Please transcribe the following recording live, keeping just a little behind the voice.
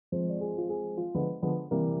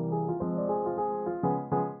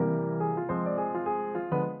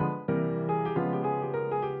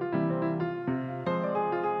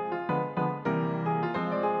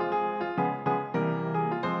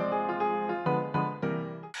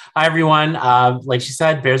Hi, everyone. Like she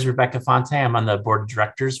said, there's Rebecca Fonté. I'm on the board of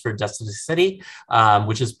directors for Destiny City,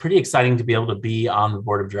 which is pretty exciting to be able to be on the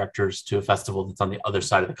board of directors to a festival that's on the other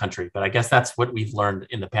side of the country. But I guess that's what we've learned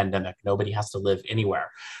in the pandemic. Nobody has to live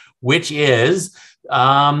anywhere, which is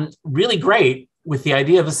really great with the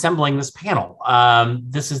idea of assembling this panel.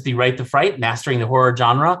 This is the Right to Fright, Mastering the Horror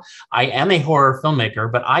Genre. I am a horror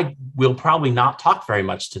filmmaker, but I will probably not talk very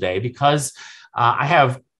much today because I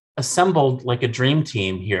have assembled like a dream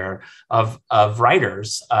team here of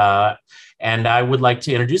writers, and I would like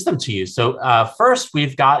to introduce them to you. So first,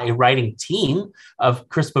 we've got a writing team of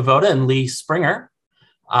Chris Bavota and Lee Springer,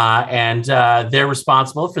 and they're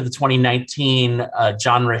responsible for the 2019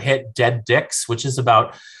 genre hit Dead Dicks, which is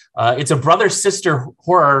about it's a brother-sister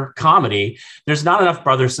horror comedy. There's not enough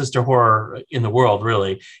brother-sister horror in the world,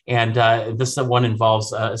 really. And this one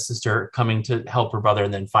involves a sister coming to help her brother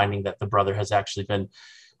and then finding that the brother has actually been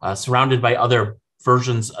surrounded by other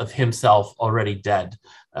versions of himself already dead.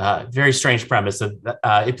 Very strange premise.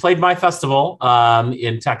 It played my festival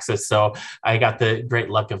in Texas, so I got the great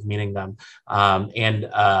luck of meeting them. And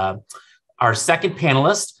our second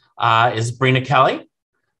panelist is Brinna Kelly.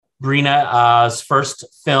 Brinna's first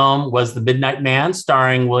film was The Midnight Man,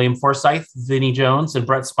 starring William Forsythe, Vinnie Jones, and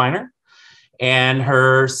Brett Spiner. And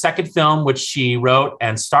her second film, which she wrote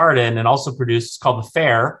and starred in and also produced, is called The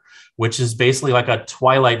Fair, which is basically like a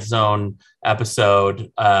Twilight Zone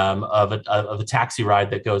episode of a taxi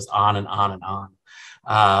ride that goes on and on and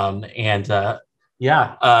on.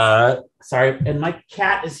 Sorry. And my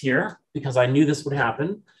cat is here because I knew this would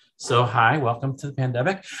happen. So hi, welcome to the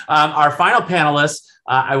pandemic. Our final panelist,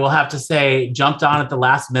 I will have to say, jumped on at the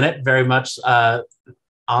last minute, very much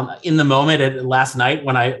in the moment last night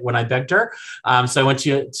when I begged her. So I want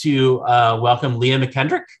you to welcome Leah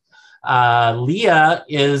McKendrick. Leah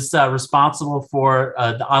is responsible for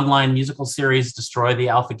the online musical series Destroy the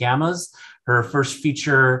Alpha Gammas. Her first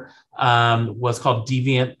feature was called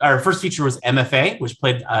Deviant. Her first feature was MFA, which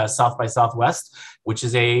played South by Southwest, which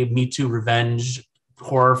is a Me Too revenge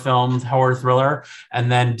horror thriller,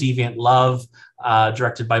 and then Deviant Love,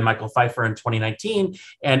 directed by Michael Pfeiffer in 2019.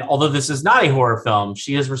 And although this is not a horror film,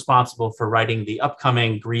 she is responsible for writing the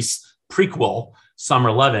upcoming Grease prequel,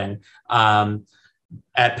 Summer Loving,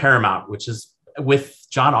 at Paramount, which is with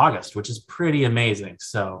John August, which is pretty amazing.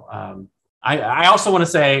 So I also want to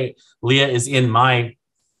say Leah is in my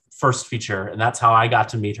first feature, and that's how I got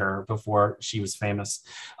to meet her before she was famous.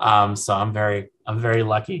 So I'm very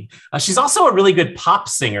lucky. She's also a really good pop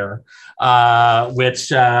singer,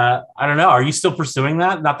 which I don't know. Are you still pursuing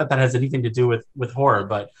that? Not that that has anything to do with horror,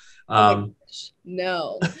 but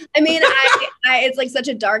no. I mean, I it's like such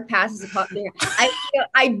a dark past as a pop singer.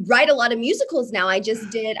 I write a lot of musicals now. I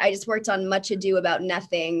just worked on Much Ado About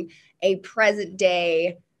Nothing, a present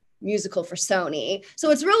day musical for Sony.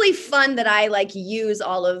 So it's really fun that I use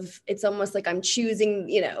it's almost like I'm choosing,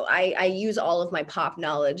 I use all of my pop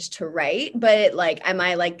knowledge to write, but am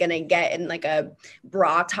I gonna get in a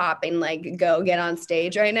bra top and go get on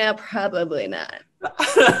stage right now? Probably not.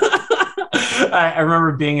 I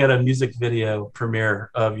remember being at a music video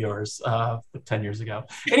premiere of yours 10 years ago.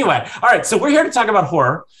 Anyway, all right, so we're here to talk about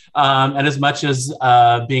horror. And as much as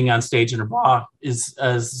being on stage in a bra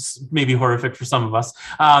is maybe horrific for some of us,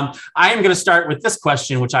 I am going to start with this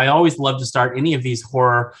question, which I always love to start any of these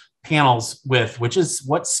horror panels with, which is,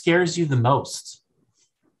 what scares you the most?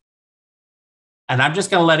 And I'm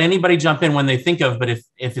just going to let anybody jump in when they think of, but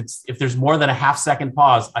if there's more than a half-second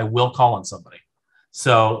pause, I will call on somebody.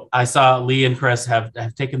 So I saw Lee and Chris have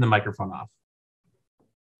taken the microphone off.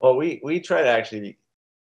 Well, we try to actually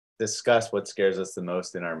discuss what scares us the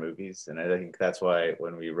most in our movies. And I think that's why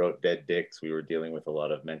when we wrote Dead Dicks, we were dealing with a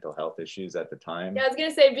lot of mental health issues at the time. Yeah, I was going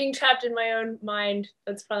to say being trapped in my own mind.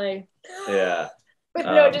 That's probably... Yeah. With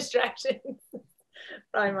no distractions.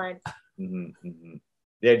 Probably mine. Mm-hmm, mm-hmm.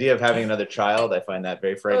 The idea of having another child, I find that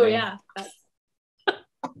very frightening. Oh, yeah.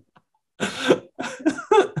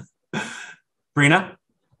 Brinna?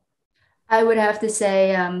 I would have to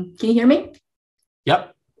say, can you hear me?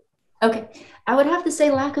 Yep. Okay. I would have to say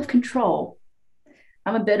lack of control.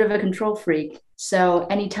 I'm a bit of a control freak. So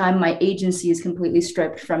anytime my agency is completely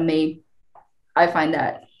stripped from me, I find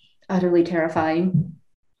that utterly terrifying.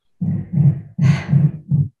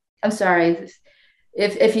 I'm sorry.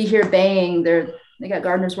 If you hear baying, they got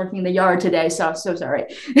gardeners working in the yard today, so I'm so sorry.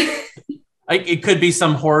 It could be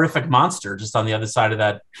some horrific monster just on the other side of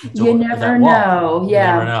that door. You never know.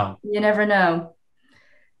 Yeah. You never know. You never know.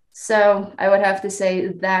 So I would have to say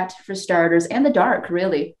that for starters, and the dark,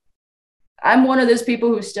 really. I'm one of those people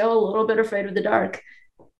who's still a little bit afraid of the dark.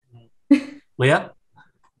 Leah?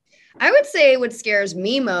 I would say what scares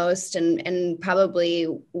me most and probably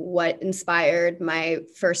what inspired my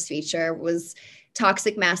first feature was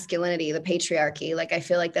toxic masculinity, the patriarchy. Like, I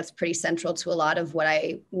feel like that's pretty central to a lot of what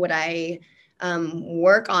I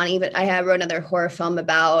work on. Even I wrote another horror film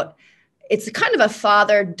about, it's kind of a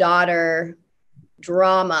father-daughter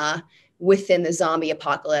drama within the zombie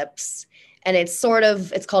apocalypse. And it's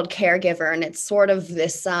called Caregiver. And it's sort of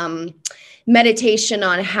this meditation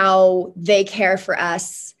on how they care for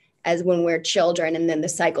us as when we're children, and then the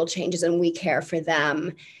cycle changes and we care for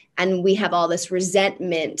them. And we have all this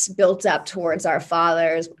resentment built up towards our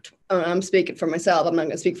fathers. I'm speaking for myself. I'm not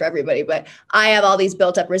going to speak for everybody, but I have all these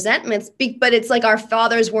built up resentments, but it's like our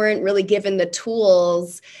fathers weren't really given the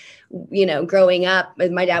tools, growing up.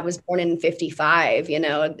 My dad was born in 55,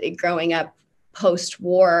 growing up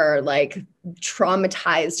post-war, like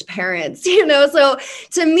traumatized parents, so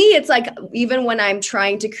to me, it's like, even when I'm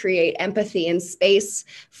trying to create empathy and space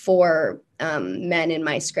for men in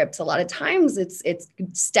my scripts, a lot of times it's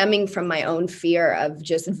stemming from my own fear of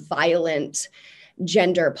just violent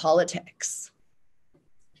gender politics.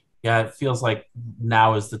 Yeah, it feels like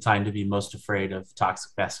now is the time to be most afraid of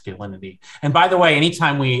toxic masculinity. And by the way,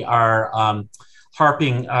 anytime we are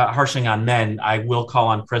harshing on men, I will call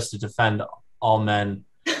on Chris to defend all men.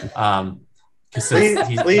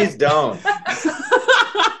 Please don't.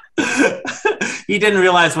 He didn't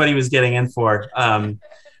realize what he was getting in for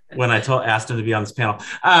when I asked him to be on this panel.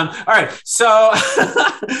 All right, so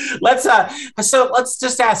let's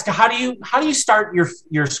just ask, how do you start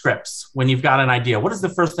your scripts when you've got an idea? What is the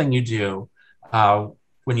first thing you do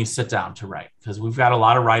when you sit down to write? Because we've got a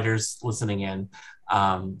lot of writers listening in,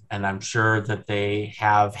 and I'm sure that they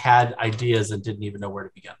have had ideas and didn't even know where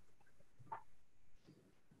to begin.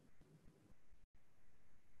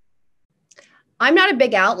 I'm not a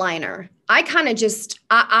big outliner. I kind of just,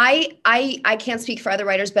 I can't speak for other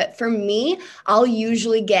writers, but for me, I'll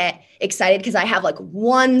usually get excited because I have like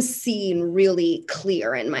one scene really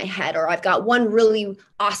clear in my head, or I've got one really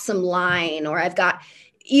awesome line, or I've got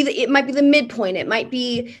it might be the midpoint, it might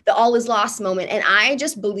be the all is lost moment. And I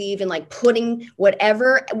just believe in like putting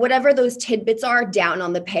whatever those tidbits are down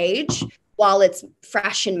on the page while it's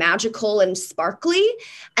fresh and magical and sparkly.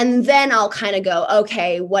 And then I'll kind of go,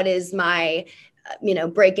 okay, what is my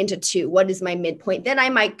break into two? What is my midpoint? Then I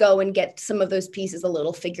might go and get some of those pieces a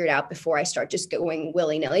little figured out before I start just going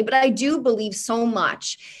willy-nilly. But I do believe so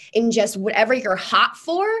much in just whatever you're hot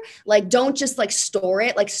for, like, don't just like store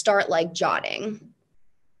it, like start like jotting.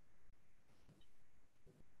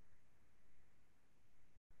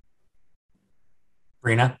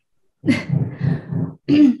 Brinna?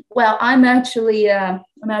 Well, I'm actually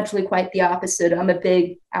quite the opposite. I'm a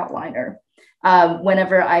big outliner.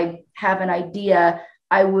 Whenever I have an idea,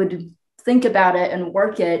 I would think about it and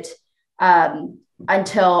work it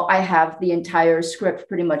until I have the entire script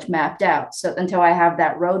pretty much mapped out. So until I have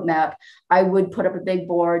that roadmap, I would put up a big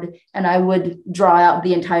board and I would draw out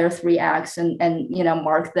the entire 3 acts and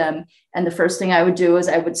mark them. And the first thing I would do is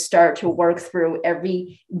I would start to work through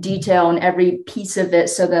every detail and every piece of it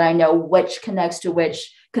so that I know which connects to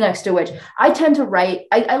which. I tend to write,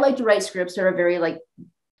 I like to write scripts that are very like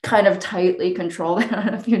kind of tightly controlled. I don't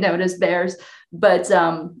know if you noticed, Bears, but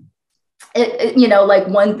like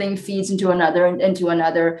one thing feeds into another and into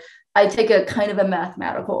another. I take a kind of a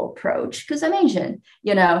mathematical approach because I'm Asian,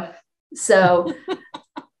 so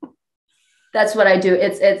that's what I do.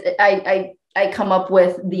 I come up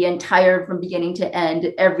with the entire, from beginning to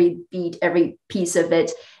end, every beat, every piece of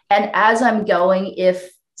it. And as I'm going, if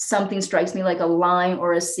something strikes me like a line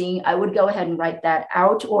or a scene, I would go ahead and write that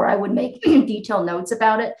out, or I would make detailed notes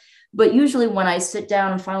about it. But usually when I sit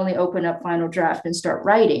down and finally open up Final Draft and start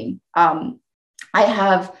writing, I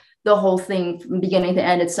have the whole thing from beginning to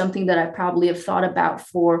end. It's something that I probably have thought about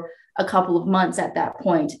for a couple of months at that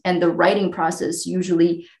point. And the writing process,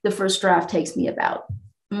 usually the first draft takes me about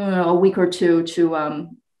a week or two to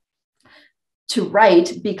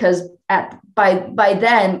write, because by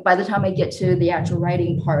then, by the time I get to the actual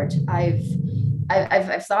writing part, I've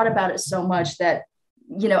thought about it so much that,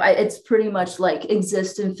 it's pretty much like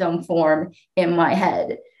exists in film form in my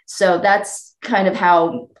head. So that's kind of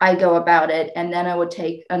how I go about it. And then I would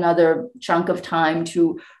take another chunk of time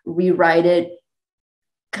to rewrite it,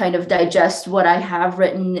 kind of digest what I have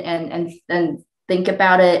written and think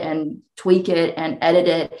about it and tweak it and edit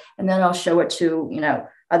it. And then I'll show it to,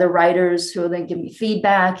 other writers who will then give me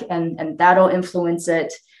feedback, and that'll influence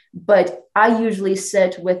it. But I usually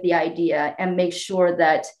sit with the idea and make sure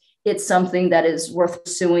that it's something that is worth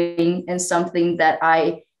pursuing and something that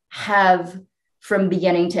I have from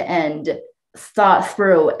beginning to end thought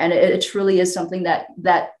through, and it truly is something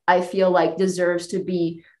that I feel like deserves to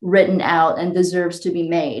be written out and deserves to be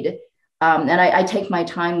made. And I take my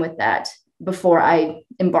time with that before I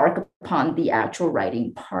embark upon the actual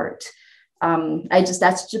writing part.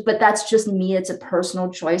 That's just me. It's a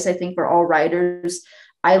personal choice. I think for all writers,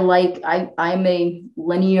 I'm a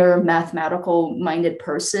linear mathematical minded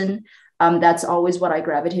person. That's always what I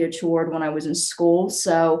gravitated toward when I was in school.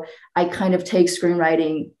 So I kind of take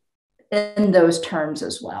screenwriting in those terms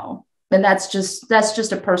as well. And that's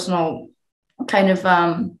just a personal kind of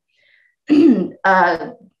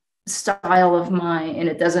style of mine. And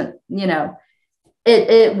it doesn't,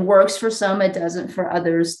 it works for some, it doesn't for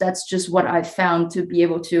others. That's just what I've found to be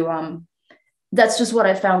able to, that's just what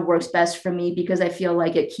I found works best for me, because I feel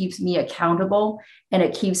like it keeps me accountable and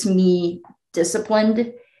it keeps me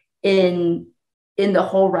disciplined in the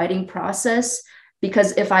whole writing process.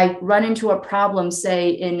 Because if I run into a problem,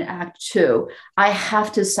 say in Act 2, I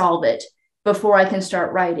have to solve it before I can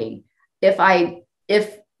start writing. If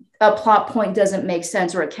a plot point doesn't make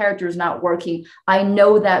sense or a character is not working, I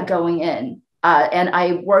know that going in. And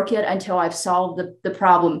I work it until I've solved the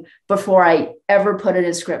problem before I ever put it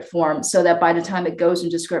in script form, so that by the time it goes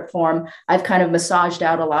into script form, I've kind of massaged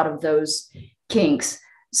out a lot of those kinks.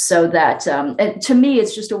 So that to me,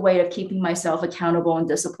 it's just a way of keeping myself accountable and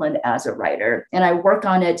disciplined as a writer. And I work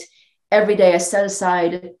on it every day. I set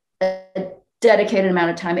aside a dedicated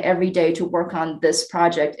amount of time every day to work on this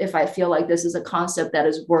project if I feel like this is a concept that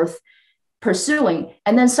is worth pursuing.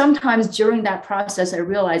 And then sometimes during that process, I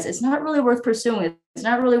realize it's not really worth pursuing. It's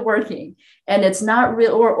not really working. And it's not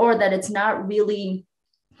real, or that it's not really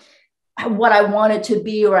what I want it to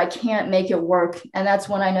be, or I can't make it work. And that's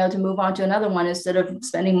when I know to move on to another one instead of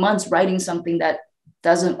spending months writing something that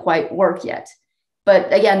doesn't quite work yet.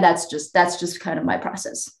 But again, that's just kind of my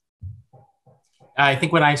process. I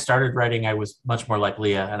think when I started writing, I was much more like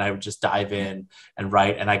Leah, and I would just dive in and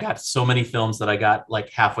write. And I got so many films that I got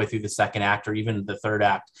like halfway through the second act or even the third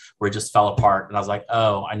act where it just fell apart. And I was like,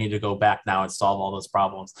 oh, I need to go back now and solve all those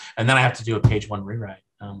problems. And then I have to do a page one rewrite.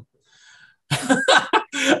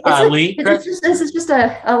 Lee, this is just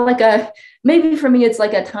maybe for me, it's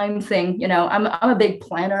like a time thing. I'm a big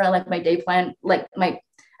planner. I like my day plan.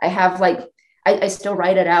 I still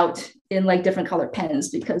write it out in like different color pens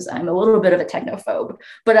because I'm a little bit of a technophobe,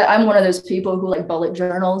 but I'm one of those people who like bullet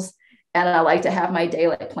journals, and I like to have my day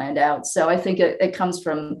like planned out. So I think it comes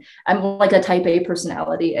from, I'm like a type A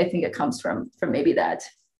personality. I think it comes from maybe that.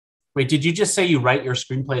 Wait, did you just say you write your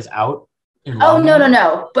screenplays out? Oh,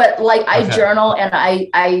 no. But like I journal, and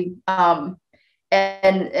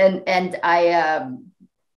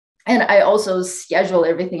I also schedule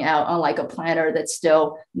everything out on like a planner that's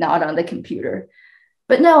still not on the computer.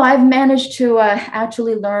 But no, I've managed to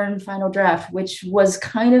actually learn Final Draft, which was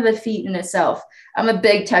kind of a feat in itself. I'm a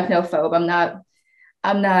big technophobe.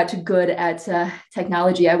 I'm not good at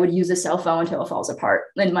technology. I would use a cell phone until it falls apart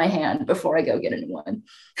in my hand before I go get a new one.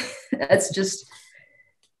 That's just,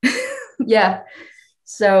 yeah.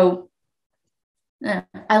 So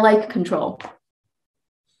I like control.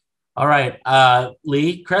 All right.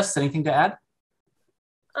 Lee, Chris, anything to add?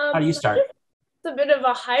 How do you start? It's a bit of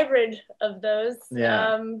a hybrid of those.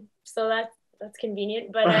 Yeah. So that's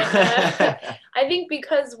convenient. But I think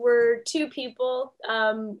because we're two people,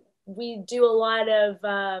 we do a lot of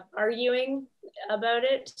arguing about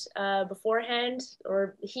it beforehand,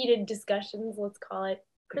 or heated discussions, let's call it.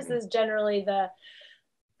 Chris is generally the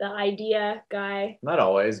idea guy. Not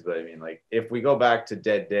always, but I mean, like, if we go back to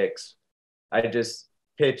Dead Dicks, I just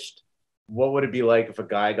pitched, what would it be like if a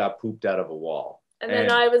guy got pooped out of a wall? And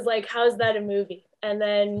then I was like, how's that a movie? And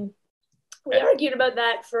then we argued about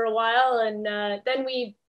that for a while. And then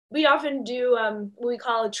we often do what we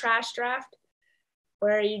call a trash draft,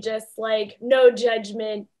 where you just like, no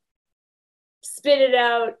judgment, spit it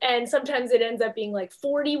out. And sometimes it ends up being like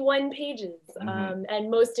 41 pages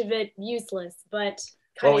and most of it useless, but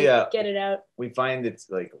get it out. We find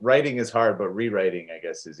it's like writing is hard, but rewriting, I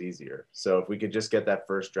guess, is easier. So if we could just get that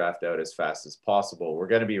first draft out as fast as possible, we're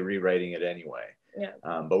going to be rewriting it anyway. Yeah.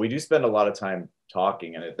 But we do spend a lot of time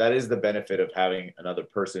talking, and that is the benefit of having another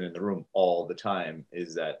person in the room all the time,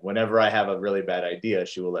 is that whenever I have a really bad idea,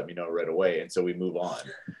 she will let me know right away. And so we move on.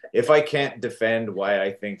 If I can't defend why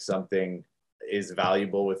I think something is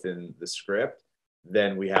valuable within the script,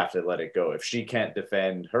 then we have to let it go. If she can't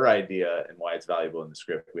defend her idea and why it's valuable in the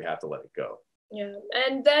script, we have to let it go. Yeah.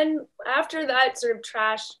 And then after that sort of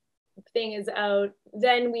trash thing is out,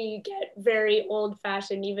 then we get very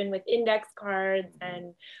old-fashioned, even with index cards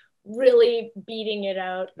and really beating it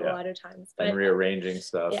out a lot of times. But, and rearranging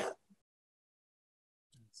stuff. Yeah.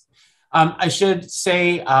 I should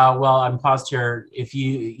say, well, I'm paused here. If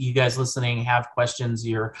you guys listening have questions,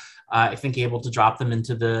 you're, I think, able to drop them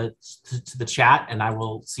into the chat, and I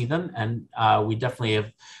will see them. And we definitely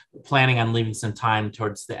have planning on leaving some time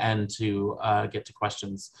towards the end to get to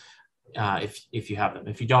questions. If you have them.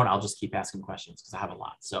 If you don't, I'll just keep asking questions because I have a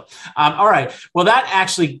lot. So, all right. Well, that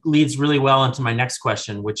actually leads really well into my next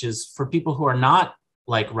question, which is for people who are not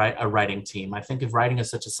like a writing team. I think of writing as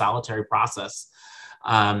such a solitary process.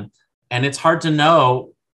 And it's hard to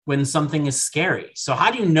know when something is scary. So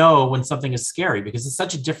how do you know when something is scary? Because it's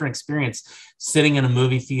such a different experience sitting in a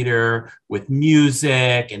movie theater with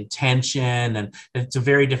music and tension. And it's a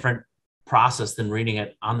very different process than reading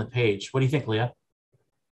it on the page. What do you think, Leah?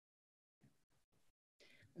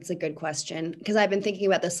 That's a good question, because I've been thinking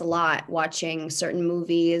about this a lot, watching certain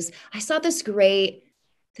movies. I saw this great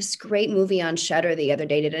movie on Shudder the other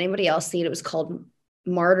day. Did anybody else see it? It was called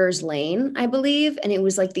Martyr's Lane, I believe. And it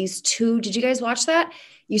was like these two, did you guys watch that?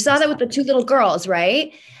 You saw that with the two little girls,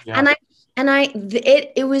 right? Yeah.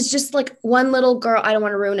 It was just like one little girl. I don't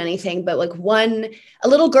want to ruin anything, but like a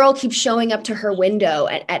little girl keeps showing up to her window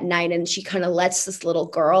at night, and she kind of lets this little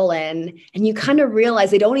girl in, and you kind of realize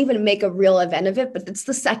they don't even make a real event of it, but it's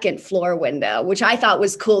the second floor window, which I thought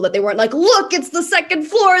was cool that they weren't like, look, it's the second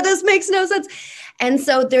floor. This makes no sense. And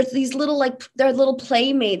so there's these little, they're little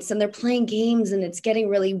playmates, and they're playing games, and it's getting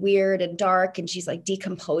really weird and dark, and she's like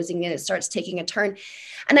decomposing, and it starts taking a turn.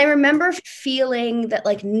 And I remember feeling that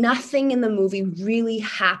like nothing in the movie really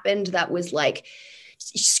happened that was like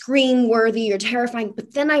scream worthy or terrifying.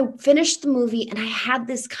 But then I finished the movie, and I had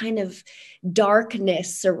this kind of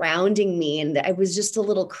darkness surrounding me, and I was just a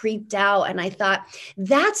little creeped out. And I thought,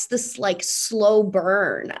 that's this like slow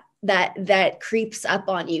burn that creeps up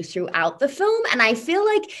on you throughout the film. And I feel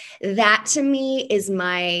like that to me is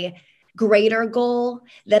my greater goal,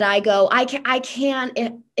 that I go, I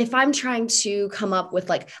can, if I'm trying to come up with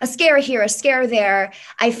like a scare here, a scare there,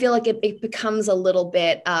 I feel like it becomes a little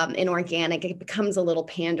bit inorganic. It becomes a little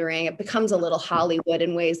pandering. It becomes a little Hollywood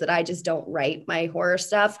in ways that I just don't write my horror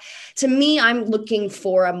stuff. To me, I'm looking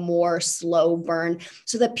for a more slow burn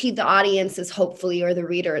so that the audience is hopefully, or the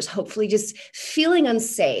reader is hopefully just feeling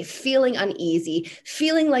unsafe, feeling uneasy,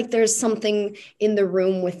 feeling like there's something in the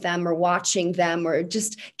room with them or watching them or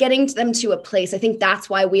just getting them to a place. I think that's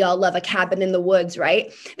why we all love A Cabin in the Woods,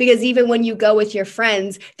 right? Because even when you go with your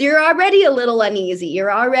friends, you're already a little uneasy.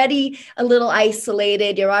 You're already a little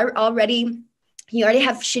isolated. You already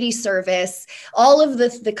have shitty service. All of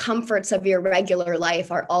the comforts of your regular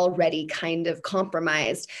life are already kind of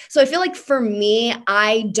compromised. So I feel like for me,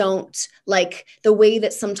 I don't like the way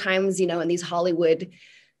that sometimes, in these Hollywood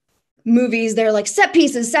movies, they're like set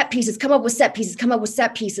pieces, come up with set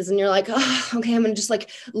pieces. And you're like, oh, okay, I'm going to just like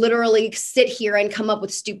literally sit here and come up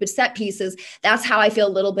with stupid set pieces. That's how I feel a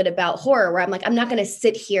little bit about horror, where I'm like, I'm not going to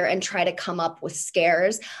sit here and try to come up with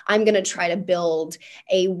scares. I'm going to try to build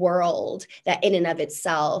a world that in and of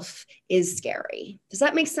itself is scary. Does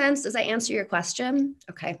that make sense? Does that answer your question?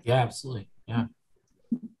 Okay. Yeah, absolutely. Yeah.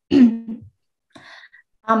 Should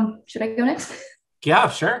I go next? Yeah,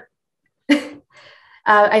 sure.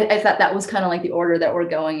 I thought that was kind of like the order that we're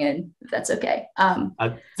going in, if that's okay.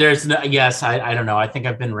 There's no, yes, I don't know. I think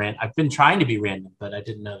I've been trying to be random, but I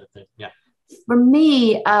didn't know that. Yeah. For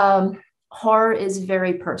me, horror is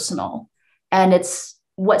very personal, and it's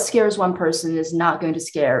what scares one person is not going to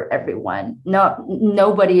scare everyone.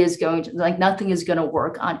 Nobody is going to, like, nothing is going to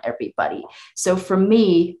work on everybody. So for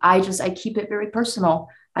me, I keep it very personal.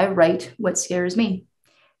 I write what scares me.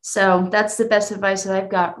 So that's the best advice that I've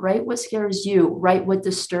got. Write what scares you, write what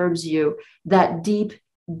disturbs you, that deep,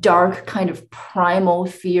 dark kind of primal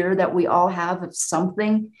fear that we all have of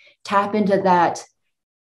something. Tap into that.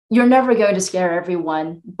 You're never going to scare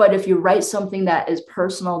everyone, but if you write something that is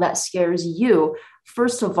personal, that scares you,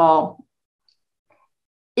 first of all,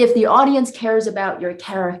 if the audience cares about your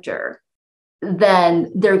character,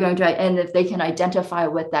 then they're going to, and if they can identify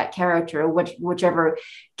with that character, whichever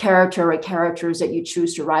character or characters that you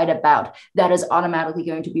choose to write about, that is automatically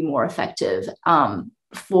going to be more effective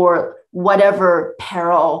for whatever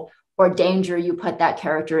peril or danger you put that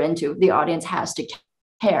character into. The audience has to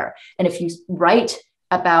care. And if you write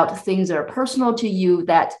about things that are personal to you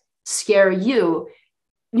that scare you,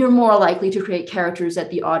 you're more likely to create characters that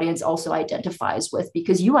the audience also identifies with,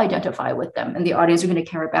 because you identify with them, and the audience are going to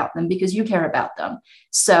care about them because you care about them.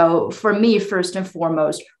 So for me, first and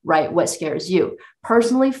foremost, write what scares you.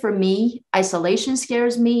 Personally, for me, isolation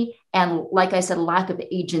scares me. And like I said, lack of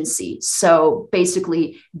agency. So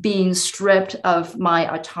basically being stripped of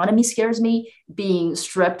my autonomy scares me. Being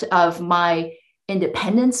stripped of my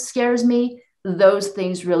independence scares me. those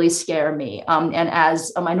things really scare me. And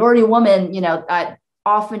as a minority woman,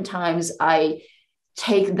 oftentimes I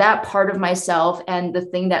take that part of myself and the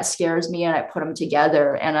thing that scares me and I put them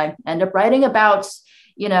together, and I end up writing about,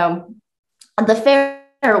 the fair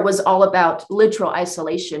was all about literal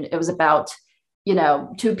isolation. It was about,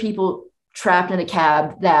 two people trapped in a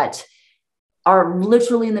cab that are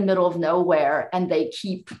literally in the middle of nowhere, and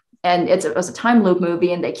it was a time loop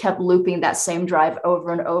movie, and they kept looping that same drive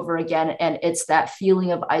over and over again. And it's that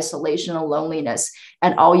feeling of isolation and loneliness,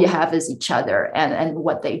 and all you have is each other and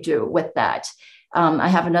what they do with that. I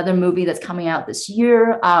have another movie that's coming out this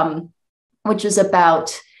year, which is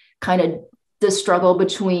about kind of the struggle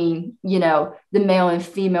between, the male and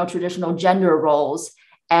female traditional gender roles,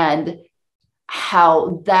 and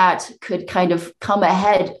how that could kind of come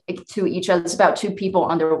ahead to each other. It's about two people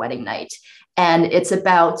on their wedding night. And it's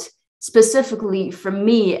about, specifically for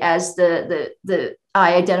me, as I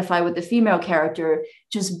identify with the female character,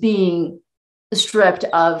 just being stripped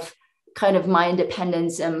of kind of my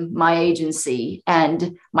independence and my agency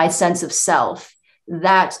and my sense of self.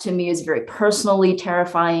 That to me is a very personally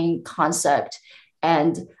terrifying concept.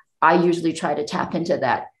 And I usually try to tap into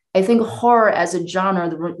that. I think horror as a genre,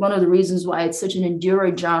 one of the reasons why it's such an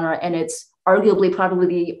enduring genre, and it's arguably probably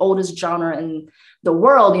the oldest genre in the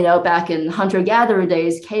world, back in hunter-gatherer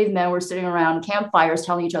days, cavemen were sitting around campfires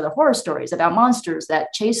telling each other horror stories about monsters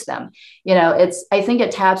that chase them. I think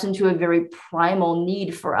it taps into a very primal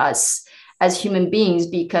need for us as human beings,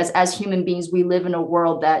 because as human beings, we live in a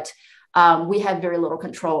world that we have very little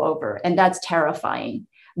control over, and that's terrifying.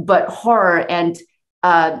 But horror and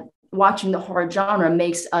watching the horror genre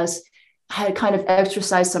makes us kind of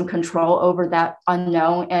exercise some control over that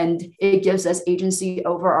unknown, and it gives us agency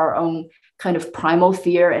over our own kind of primal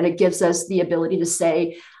fear, and it gives us the ability to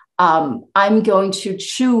say, I'm going to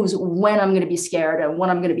choose when I'm going to be scared and what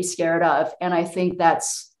I'm going to be scared of. And I think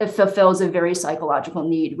it fulfills a very psychological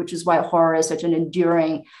need, which is why horror is such an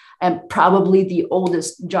enduring and probably the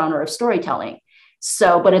oldest genre of storytelling.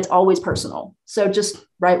 So, but it's always personal. So just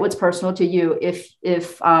write what's personal to you.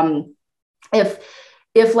 If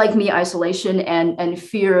like me, isolation and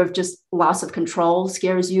fear of just loss of control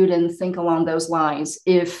scares you, then think along those lines.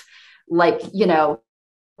 If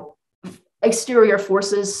exterior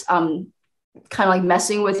forces kind of like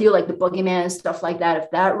messing with you, like the boogeyman and stuff like that,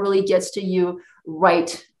 if that really gets to you,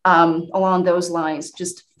 write along those lines.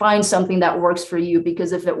 Just find something that works for you,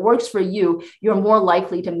 because if it works for you, you're more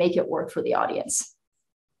likely to make it work for the audience.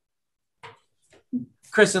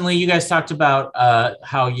 Chris and Lee, you guys talked about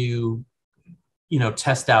how you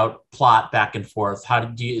test out plot back and forth.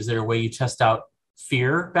 Is there a way you test out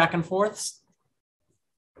fear back and forth?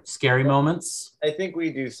 Scary moments? I think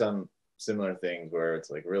we do some similar things where it's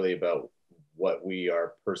like really about what we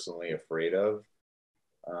are personally afraid of.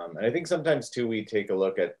 And I think sometimes too, we take a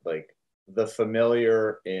look at like the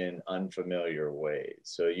familiar in unfamiliar ways.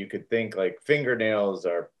 So you could think like fingernails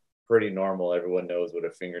are pretty normal. Everyone knows what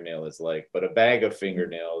a fingernail is like, but a bag of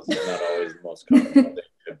fingernails is not always the most common thing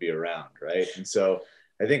to be around, right? And so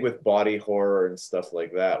I think with body horror and stuff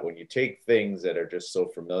like that, when you take things that are just so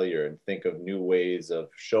familiar and think of new ways of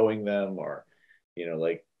showing them, or,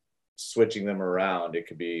 like switching them around, it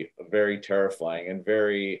could be very terrifying and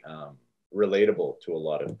very relatable to a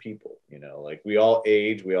lot of people. Like we all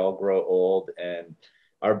age, we all grow old, and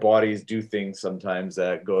our bodies do things sometimes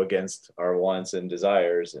that go against our wants and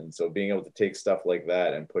desires. And so being able to take stuff like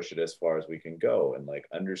that and push it as far as we can go, and like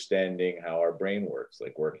understanding how our brain works,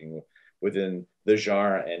 like working within the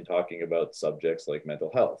genre and talking about subjects like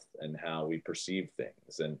mental health and how we perceive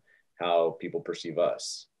things and how people perceive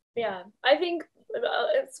us. Yeah, I think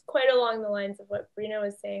it's quite along the lines of what Brinna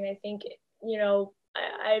was saying. I think,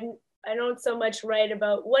 I don't so much write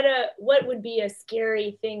about what would be a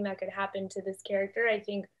scary thing that could happen to this character. I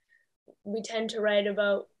think we tend to write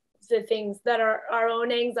about the things that are our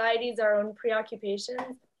own anxieties, our own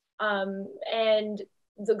preoccupations. And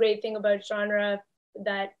the great thing about genre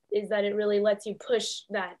is that it really lets you push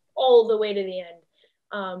that all the way to the end,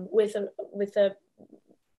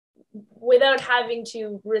 without having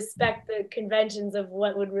to respect the conventions of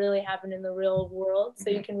what would really happen in the real world. So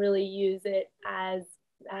you can really use it as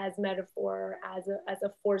metaphor, as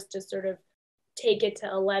a force to sort of take it to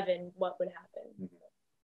 11, what would happen.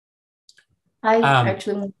 I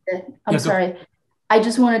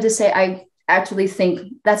just wanted to say, I actually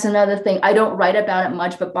think that's another thing. I don't write about it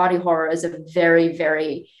much, but body horror is a very,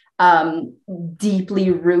 very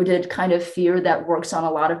deeply rooted kind of fear that works on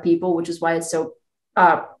a lot of people, which is why it's so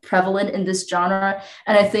prevalent in this genre.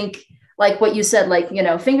 And I think, like what you said,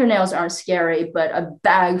 fingernails aren't scary, but a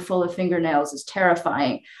bag full of fingernails is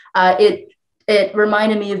terrifying. It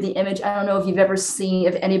reminded me of the image. I don't know if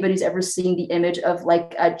anybody's ever seen the image of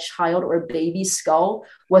like a child or a baby skull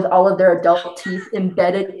with all of their adult teeth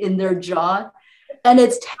embedded in their jaw. And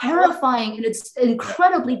it's terrifying and it's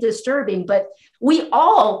incredibly disturbing, but we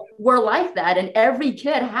all were like that, and every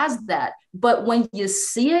kid has that. But when you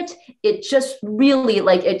see it, it just really,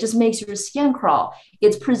 like, it just makes your skin crawl.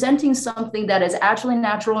 It's presenting something that is actually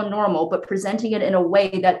natural and normal, but presenting it in a way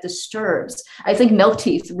that disturbs. I think milk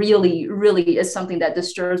teeth really, really is something that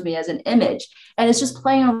disturbs me as an image. And it's just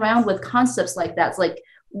playing around with concepts like that. It's like,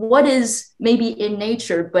 what is maybe in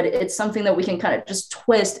nature, but it's something that we can kind of just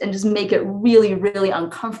twist and just make it really, really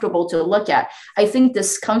uncomfortable to look at. I think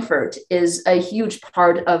discomfort is a huge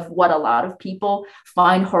part of what a lot of people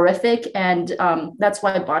find horrific. And that's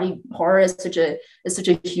why body horror is such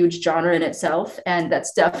a huge genre in itself. And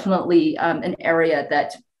that's definitely an area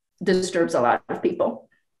that disturbs a lot of people.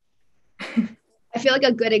 I feel like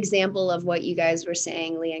a good example of what you guys were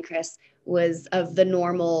saying, Lee and Chris, was of the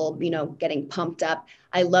normal, getting pumped up.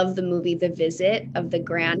 I love the movie The Visit of the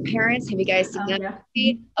grandparents. Have you guys seen that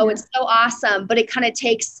movie? Oh, it's so awesome. But it kind of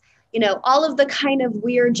takes, all of the kind of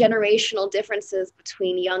weird generational differences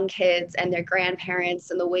between young kids and their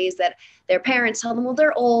grandparents and the ways that their parents tell them, well,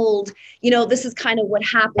 they're old. This is kind of what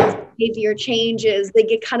happens. Behavior changes. They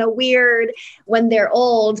get kind of weird when they're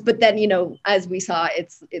old. But then, as we saw,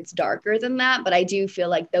 it's darker than that. But I do feel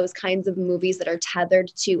like those kinds of movies that are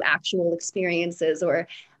tethered to actual experiences or,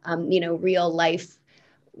 real life,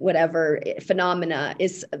 whatever phenomena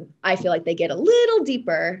I feel like they get a little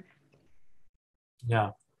deeper.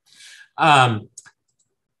 Yeah. I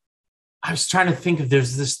was trying to think if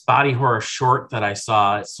there's this body horror short that I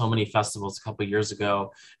saw at so many festivals a couple of years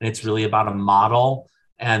ago, and it's really about a model,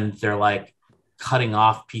 and they're like cutting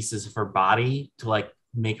off pieces of her body to like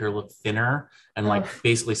make her look thinner, and like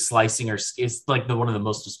basically slicing her. It's like one of the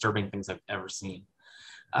most disturbing things I've ever seen.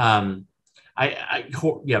 Body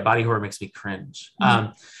horror makes me cringe.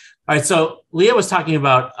 All right, so Leah was talking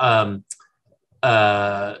about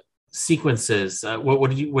sequences.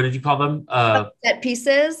 What did you call them? Set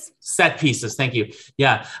pieces. Set pieces. Thank you.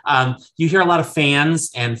 Yeah. You hear a lot of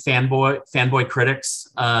fans and fanboy critics,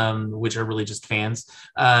 which are really just fans,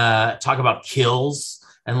 talk about kills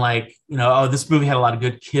and like, this movie had a lot of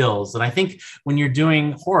good kills. And I think when you're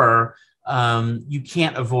doing horror, you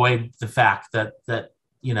can't avoid the fact that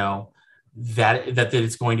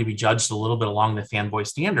it's going to be judged a little bit along the fanboy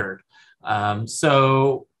standard.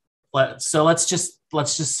 So let's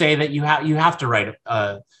just say that you have to write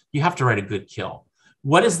a good kill.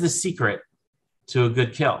 What is the secret to a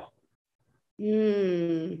good kill?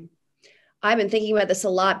 I've been thinking about this a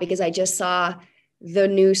lot because I just saw the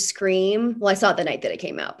new Scream. Well, I saw it the night that it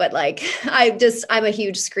came out, but like I'm a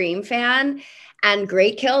huge Scream fan. And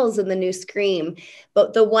great kills in the new Scream.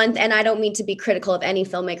 But and I don't mean to be critical of any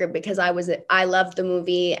filmmaker because I loved the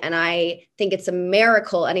movie and I think it's a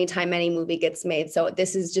miracle anytime any movie gets made. So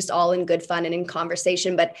this is just all in good fun and in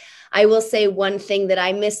conversation. But I will say one thing that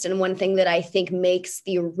I missed and one thing that I think makes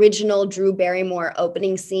the original Drew Barrymore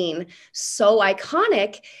opening scene so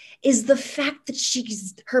iconic is the fact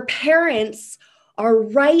that her parents are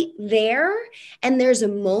right there. And there's a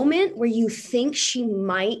moment where you think she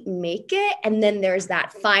might make it. And then there's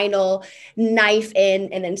that final knife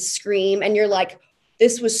in and then scream. And you're like,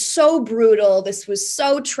 this was so brutal. This was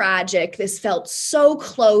so tragic. This felt so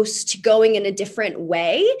close to going in a different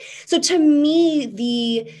way. So to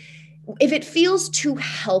me, if it feels too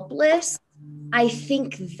helpless, I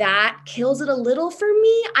think that kills it a little for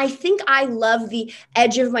me. I think I love the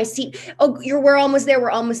edge of my seat. Oh, we're almost there. We're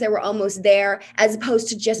almost there. We're almost there. As opposed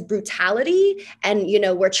to just brutality. And,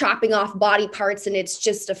 we're chopping off body parts and it's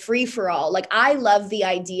just a free for all. Like I love the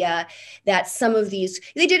idea that some of these,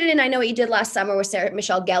 they did it in, I Know What You Did Last Summer with Sarah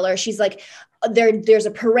Michelle Gellar. She's like, there's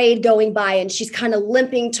a parade going by and she's kind of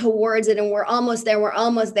limping towards it and we're almost there.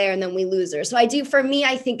 And then we lose her. So I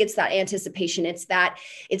think it's that anticipation. It's that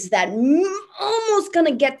almost going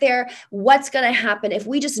to get there. What's going to happen if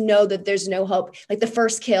we just know that there's no hope? Like the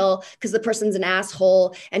first kill, because the person's an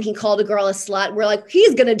asshole and he called a girl a slut. We're like,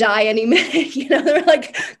 he's going to die any minute. They're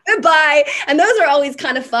like, goodbye. And those are always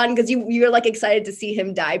kind of fun because you're like excited to see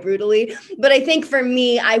him die brutally. But I think for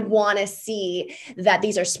me, I want to see that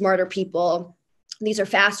these are smarter people. These are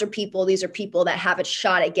faster people. These are people that have a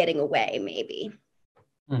shot at getting away, maybe.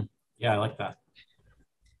 Yeah, I like that.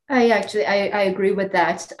 I agree with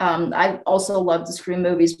that. I also love the Scream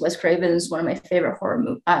movies. Wes Craven is one of my favorite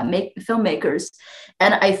horror filmmakers.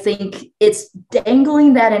 And I think it's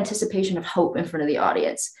dangling that anticipation of hope in front of the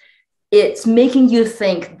audience. It's making you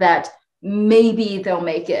think that maybe they'll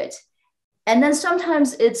make it. And then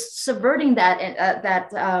sometimes it's subverting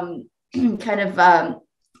that kind of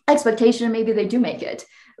expectation, maybe they do make it.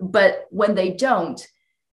 But when they don't,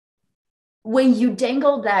 when you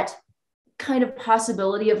dangle that kind of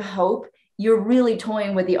possibility of hope, you're really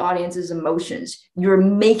toying with the audience's emotions. You're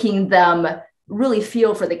making them really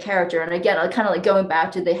feel for the character. And again, kind of like going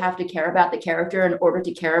back to, they have to care about the character in order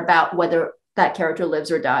to care about whether that character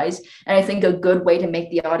lives or dies. And I think a good way to make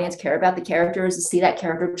the audience care about the character is to see that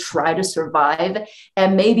character try to survive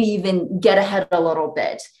and maybe even get ahead a little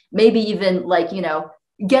bit. Maybe even like, you know,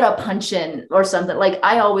 get a punch in or something. Like,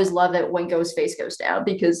 I always love it when Ghostface goes down,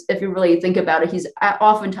 because if you really think about it, he's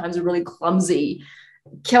oftentimes a really clumsy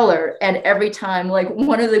killer. And every time like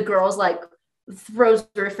one of the girls like throws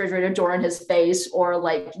the refrigerator door in his face or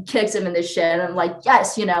like kicks him in the shin, I'm like,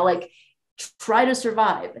 yes, you know, like try to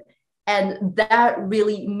survive. And that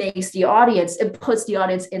really makes the audience, it puts the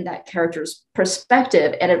audience in that character's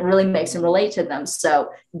perspective, and it really makes them relate to them. So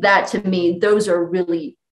that, to me, those are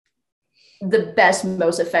really the best,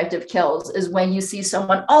 most effective kills, is when you see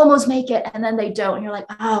someone almost make it and then they don't. And you're like,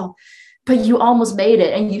 oh, but you almost made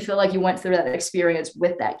it. And you feel like you went through that experience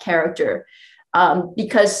with that character.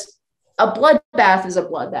 Because a bloodbath is a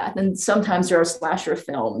bloodbath. And sometimes there are slasher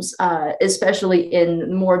films, especially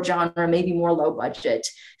in more genre, maybe more low budget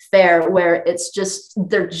fare, where it's just,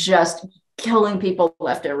 they're just killing people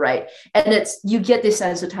left and right. And it's, you get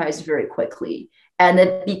desensitized very quickly. And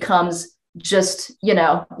it becomes just, you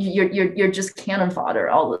know, you're just cannon fodder,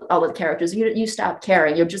 all the characters. You stop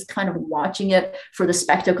caring. You're just kind of watching it for the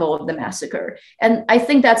spectacle of the massacre. And I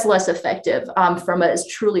think that's less effective from a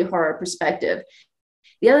truly horror perspective.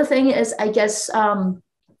 The other thing is, I guess, kind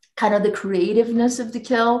of the creativeness of the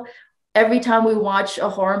kill. Every time we watch a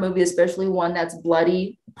horror movie, especially one that's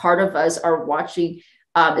bloody, part of us are watching,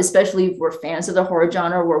 especially if we're fans of the horror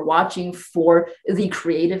genre, we're watching for the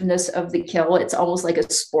creativeness of the kill. It's almost like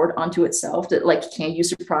a sport unto itself, that like, can you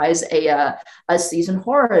surprise a seasoned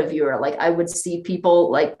horror viewer? Like, I would see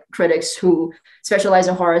people, like critics who specialize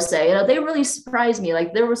in horror, say, you know, they really surprised me.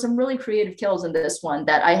 Like, there were some really creative kills in this one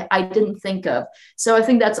that I didn't think of. So I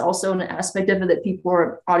think that's also an aspect of it that people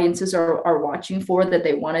or audiences are watching for, that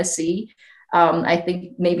they want to see. I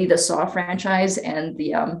think maybe the Saw franchise and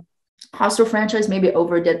the Hostel franchise maybe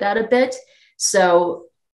overdid that a bit. So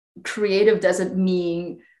creative doesn't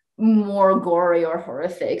mean more gory or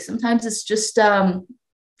horrific. Sometimes it's just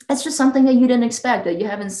something that you didn't expect, that you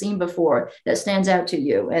haven't seen before, that stands out to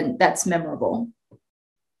you, and that's memorable.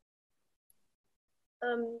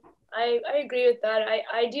 I agree with that.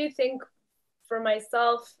 I do think for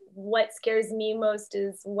myself, what scares me most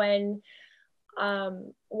is when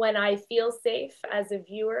I feel safe as a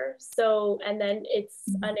viewer. So, and then it's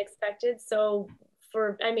unexpected. So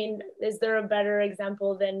is there a better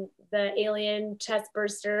example than the alien chest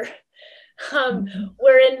burster?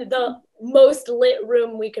 We're in the most lit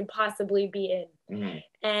room we could possibly be in. Mm-hmm.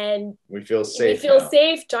 And we feel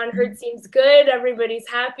safe. John Hurt seems good. Everybody's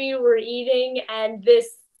happy. We're eating. And this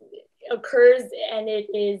occurs. And it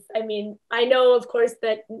is, I know, of course,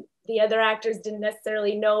 that the other actors didn't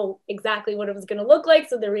necessarily know exactly what it was going to look like.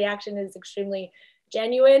 So the reaction is extremely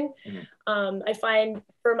genuine. Mm-hmm. I find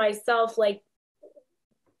for myself, like,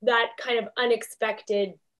 that kind of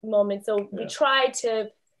unexpected moment. So we try to,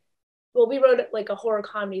 we wrote like a horror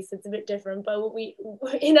comedy, so it's a bit different, but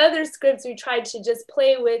in other scripts, we tried to just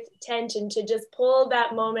play with tension, to just pull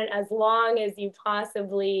that moment as long as you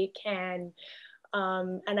possibly can.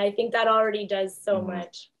 And I think that already does so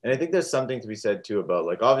much. And I think there's something to be said too about,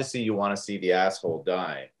 like, obviously you want to see the asshole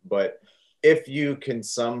die, but if you can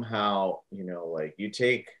somehow, like, you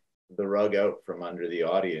take the rug out from under the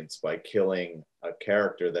audience by killing a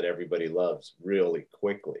character that everybody loves really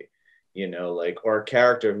quickly, or a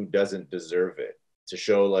character who doesn't deserve it, to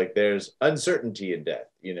show like there's uncertainty in death,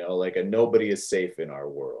 like nobody is safe in our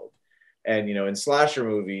world. And, in slasher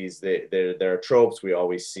movies, there are tropes we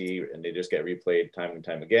always see, and they just get replayed time and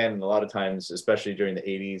time again. And a lot of times, especially during the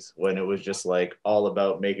 80s, when it was just like all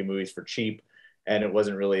about making movies for cheap, and it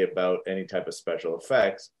wasn't really about any type of special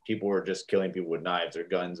effects, people were just killing people with knives or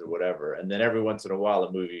guns or whatever. And then every once in a while,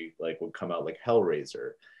 a movie like would come out like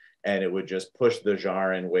Hellraiser, and it would just push the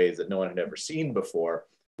genre in ways that no one had ever seen before,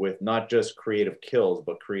 with not just creative kills,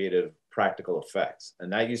 but creative practical effects.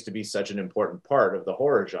 And that used to be such an important part of the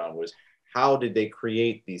horror genre, was how did they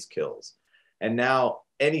create these kills? And now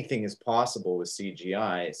anything is possible with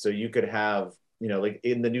CGI. So you could have, like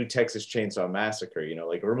in the new Texas Chainsaw Massacre,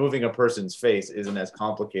 like removing a person's face isn't as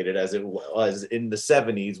complicated as it was in the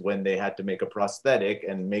 70s, when they had to make a prosthetic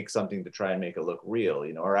and make something to try and make it look real,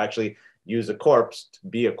 or actually use a corpse to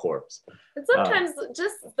be a corpse. And sometimes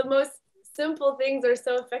just the most simple things are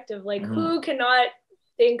so effective. Like, who cannot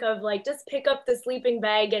think of like, just pick up the sleeping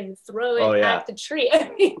bag and throw it Oh, yeah. at the tree.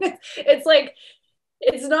 I mean, it's like,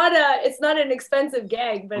 it's not an expensive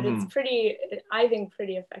gag, but it's pretty, I think,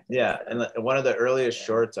 pretty effective. Yeah, and one of the earliest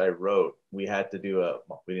shorts I wrote, we had to do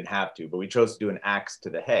we didn't have to, but we chose to do an axe to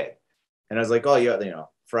the head. And I was like, oh, yeah, you know,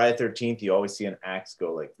 Friday the 13th, you always see an axe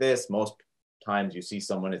go like this. Most times you see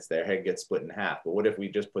someone, it's their head gets split in half. But what if we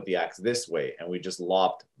just put the axe this way and we just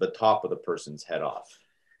lopped the top of the person's head off?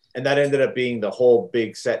 And that ended up being the whole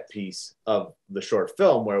big set piece of the short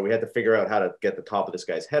film, where we had to figure out how to get the top of this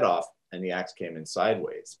guy's head off, and the axe came in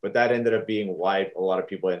sideways. But that ended up being why a lot of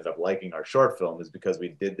people ended up liking our short film, is because we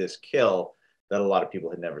did this kill that a lot of people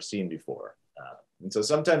had never seen before. And so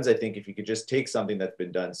sometimes I think if you could just take something that's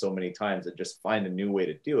been done so many times and just find a new way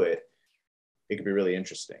to do it, it could be really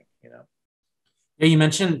interesting, you know? Yeah, you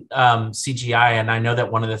mentioned CGI, and I know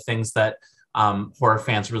that one of the things that horror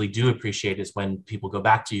fans really do appreciate is when people go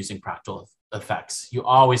back to using practical effects. You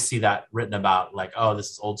always see that written about, like, oh,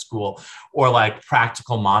 this is old school, or like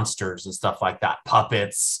practical monsters and stuff like that,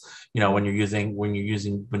 puppets, you know, when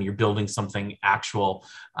you're building something actual.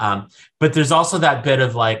 But there's also that bit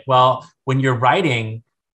of like, well, when you're writing,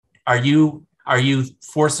 are you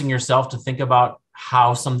forcing yourself to think about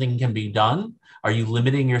how something can be done? Are you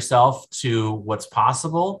limiting yourself to what's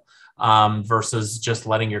possible, versus just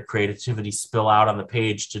letting your creativity spill out on the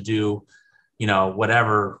page to do, you know,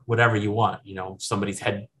 whatever you want, you know, somebody's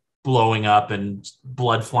head blowing up and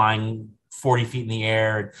blood flying 40 feet in the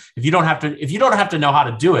air. If you don't have to know how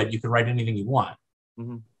to do it, you can write anything you want.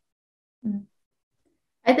 Mm-hmm.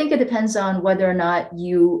 I think it depends on whether or not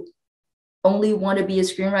you only want to be a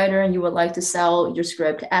screenwriter and you would like to sell your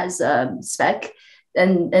script as a spec,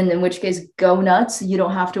 and in which case, go nuts. You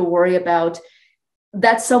don't have to worry about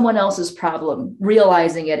that's someone else's problem,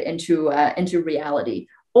 realizing it into reality.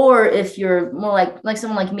 Or if you're more like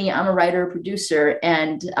someone like me, I'm a writer, producer,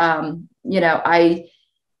 and you know,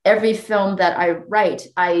 every film that I write,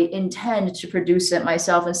 I intend to produce it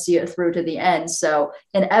myself and see it through to the end. So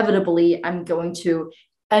inevitably, I'm going to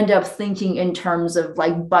end up thinking in terms of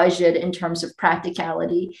like budget, in terms of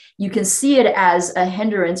practicality. You can see it as a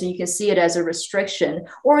hindrance, and you can see it as a restriction,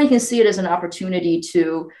 or you can see it as an opportunity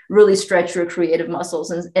to really stretch your creative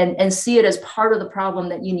muscles and see it as part of the problem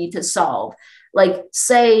that you need to solve. Like,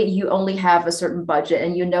 say you only have a certain budget,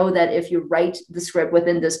 and you know that if you write the script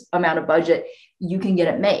within this amount of budget, you can get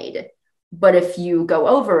it made. But if you go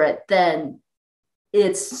over it, then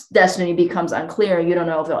its destiny becomes unclear. You don't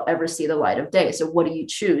know if it'll ever see the light of day. So what do you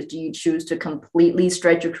choose? Do you choose to completely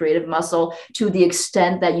stretch your creative muscle to the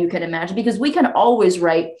extent that you can imagine? Because we can always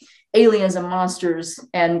write aliens and monsters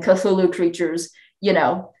and Cthulhu creatures, you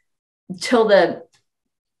know,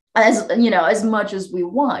 as much as we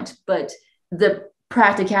want. But the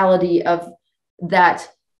practicality of that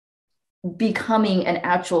becoming an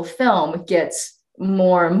actual film gets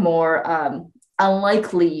more and more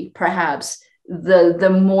unlikely, perhaps,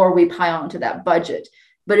 the more we pile onto that budget.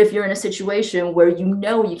 But if you're in a situation where you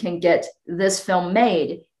know you can get this film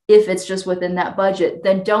made, if it's just within that budget,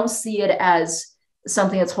 then don't see it as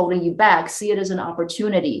something that's holding you back. See it as an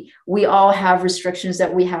opportunity. We all have restrictions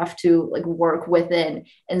that we have to like work within,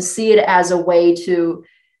 and see it as a way to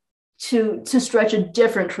stretch a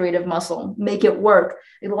different creative muscle, make it work.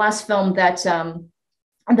 The last film that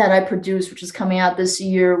I produced, which is coming out this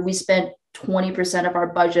year, we spent 20% of our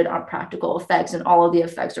budget on practical effects, and all of the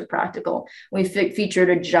effects are practical. We featured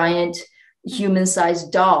a giant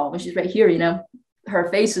human-sized doll, and she's right here, you know, her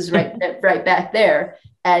face is right back there,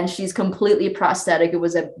 and she's completely prosthetic. It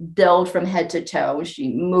was a build from head to toe.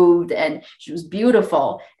 She moved, and she was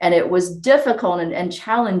beautiful, and it was difficult and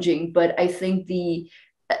challenging, but I think the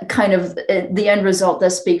end result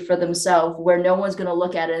does speak for themselves, where no one's going to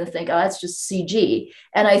look at it and think, oh, that's just CG.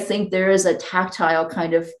 And I think there is a tactile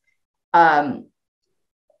kind of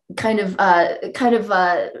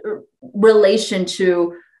relation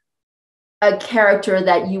to a character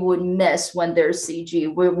that you would miss when there's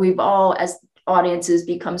CG. We've all, as audiences,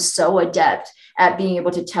 become so adept at being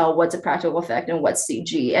able to tell what's a practical effect and what's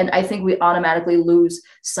CG. And I think we automatically lose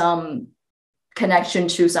some connection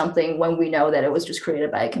to something when we know that it was just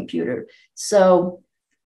created by a computer. So,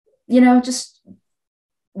 you know, just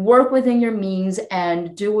work within your means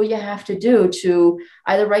and do what you have to do to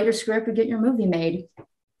either write your script or get your movie made.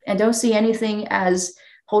 And don't see anything as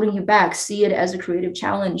holding you back. See it as a creative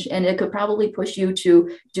challenge, and it could probably push you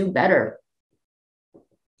to do better.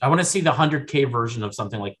 I want to see the 100K version of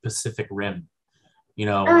something like Pacific Rim. You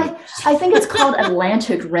know, I think it's called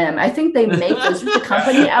Atlantic Rim. I think they make this. There's a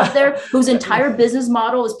company out there whose entire business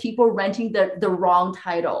model is people renting the wrong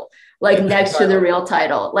title, like next to the real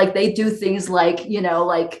title. Like they do things like, you know,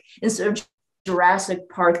 like instead of Jurassic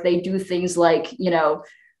Park, they do things like,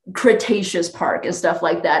 Cretaceous Park and stuff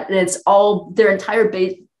like that. And it's all their entire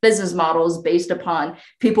business model is based upon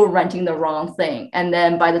people renting the wrong thing. And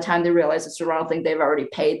then by the time they realize it's the wrong thing, they've already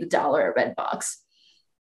paid the $1 at Redbox.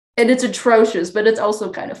 And it's atrocious, but it's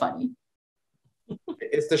also kind of funny.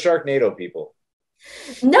 It's the Sharknado people.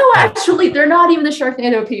 No, actually, they're not even the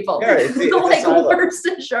Sharknado people. Yeah, it's like worse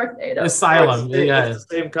than Sharknado. Asylum. It's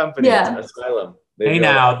the same company. Yeah. It's Asylum. Hey,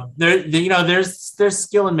 now there's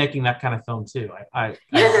skill in making that kind of film too.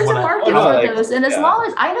 There's a market for those, and as long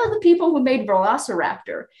as I know the people who made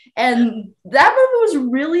Velociraptor, and that movie was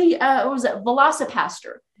really was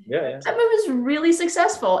Velocipaster. Yeah. That movie was really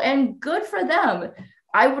successful and good for them.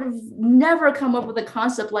 I would have never come up with a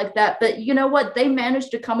concept like that, but you know what? They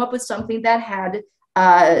managed to come up with something that had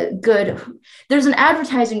good. There's an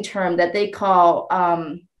advertising term that they call,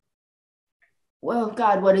 well,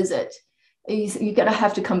 God, what is it? You're gonna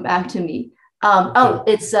have to come back to me.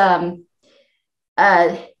 It's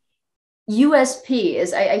USP.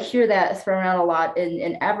 Is I hear that thrown around a lot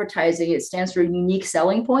in advertising. It stands for unique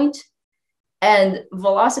selling point, and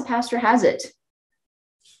Velocipaster has it.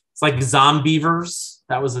 It's like Zombievers.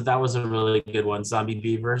 That was a really good one.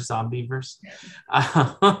 Zombievers.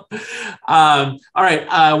 All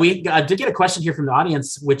right. We did get a question here from the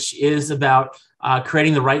audience, which is about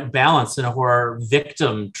creating the right balance in a horror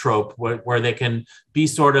victim trope where they can be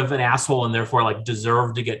sort of an asshole and therefore like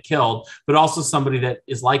deserve to get killed, but also somebody that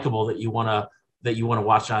is likable that you want to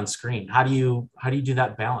watch on screen. How do you do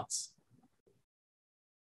that balance?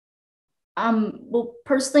 Well,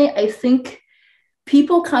 personally, I think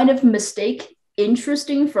people kind of mistake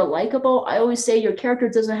interesting for likable. I always say your character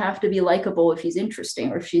doesn't have to be likable if he's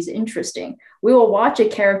interesting or if she's interesting. We will watch a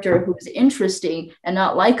character who's interesting and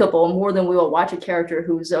not likable more than we will watch a character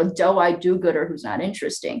who's a doe-eyed do-gooder who's not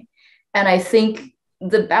interesting. And I think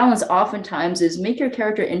the balance oftentimes is make your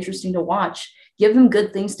character interesting to watch, give them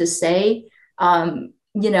good things to say. I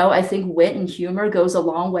think wit and humor goes a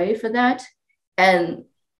long way for that. And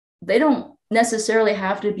they don't necessarily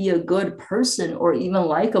have to be a good person or even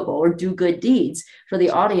likable or do good deeds for the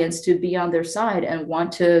audience to be on their side and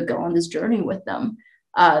want to go on this journey with them.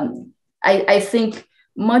 I think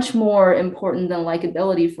much more important than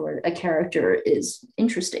likability for a character is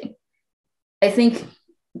interesting. I think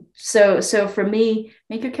so for me,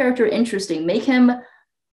 make your character interesting, make him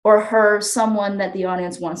or her someone that the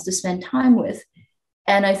audience wants to spend time with.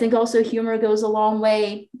 And I think also humor goes a long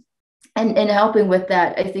way. And helping with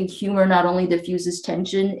that, I think humor not only diffuses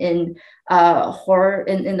tension in horror,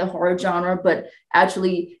 in the horror genre, but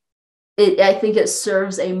actually, I think it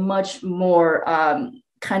serves a much more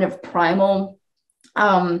kind of primal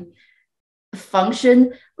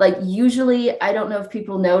function. Like usually, I don't know if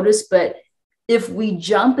people notice, but if we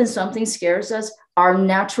jump and something scares us, our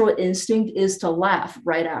natural instinct is to laugh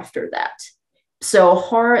right after that. So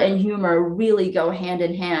horror and humor really go hand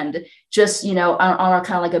in hand, just, on a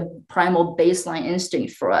kind of like a primal baseline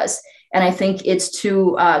instinct for us. And I think it's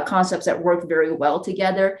two concepts that work very well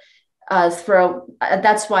together. That's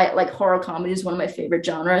why like horror comedy is one of my favorite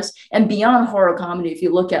genres. And beyond horror comedy, if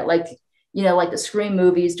you look at like the Scream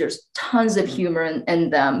movies, there's tons of humor in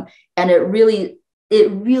them. And it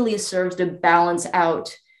really serves to balance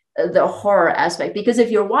out the horror aspect, because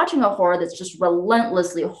if you're watching a horror that's just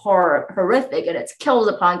relentlessly horrific and it's kills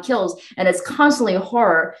upon kills and it's constantly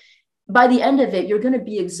horror, by the end of it you're going to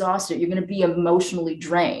be exhausted, you're going to be emotionally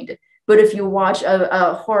drained. But if you watch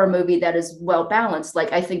a horror movie that is well balanced,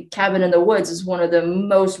 like I think Cabin in the Woods is one of the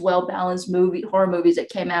most well balanced horror movies that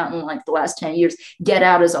came out in like the last 10 years. Get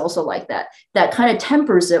Out is also like that kind of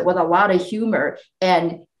tempers it with a lot of humor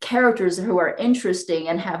and characters who are interesting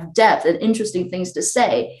and have depth and interesting things to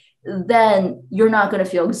say. Then you're not going to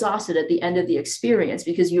feel exhausted at the end of the experience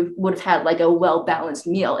because you would have had like a well-balanced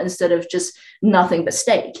meal instead of just nothing but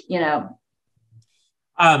steak,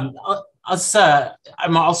 I'm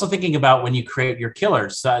also thinking about when you create your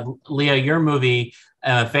killers. Leah, your movie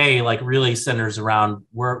MFA like really centers around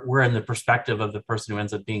we're in the perspective of the person who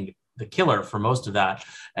ends up being the killer for most of that,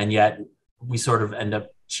 and yet we sort of end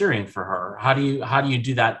up cheering for her. How do you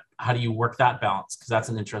do that? How do you work that balance? Because that's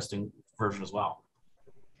an interesting version as well.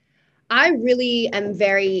 I really am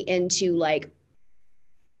very into like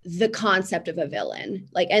the concept of a villain,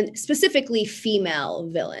 like, and specifically female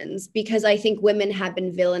villains, because I think women have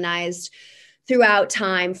been villainized throughout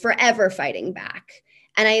time, forever fighting back.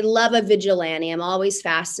 And I love a vigilante. I'm always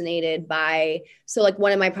fascinated by, so like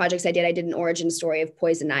one of my projects I did an origin story of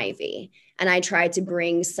Poison Ivy. And I tried to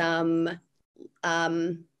bring some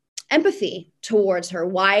empathy towards her.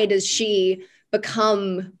 Why does she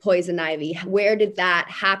become Poison Ivy? Where did that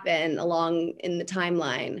happen along in the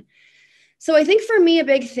timeline? So I think for me, a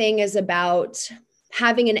big thing is about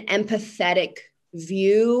having an empathetic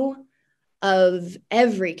view of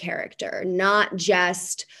every character, not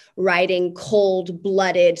just writing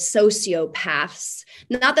cold-blooded sociopaths.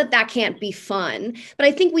 Not that that can't be fun, but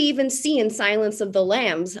I think we even see in Silence of the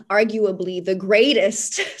Lambs, arguably the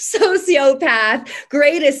greatest sociopath,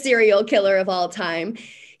 greatest serial killer of all time.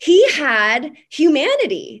 He had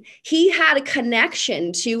humanity. He had a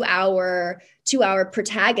connection to our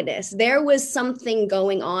protagonist. There was something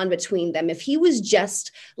going on between them. If he was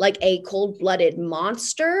just like a cold-blooded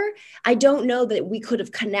monster, I don't know that we could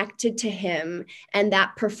have connected to him and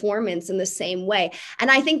that performance in the same way. And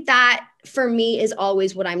I think that for me is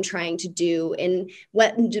always what I'm trying to do in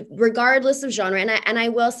what, regardless of genre. And I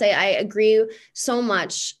will say, I agree so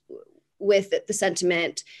much with the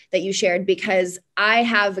sentiment that you shared, because I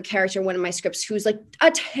have a character in one of my scripts who's like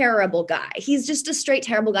a terrible guy. He's just a straight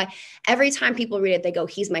terrible guy. Every time people read it, they go,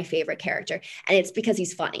 he's my favorite character. And it's because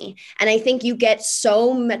he's funny. And I think you get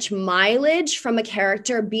so much mileage from a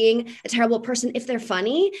character being a terrible person if they're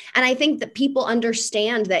funny. And I think that people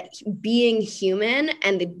understand that being human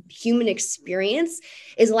and the human experience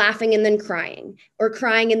is laughing and then crying, or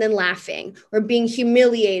crying and then laughing, or being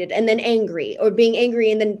humiliated and then angry, or being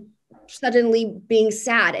angry and then suddenly being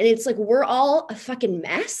sad. And it's like, we're all a fucking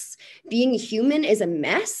mess. Being human is a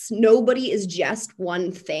mess. Nobody is just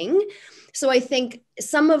one thing. So I think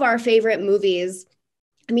some of our favorite movies,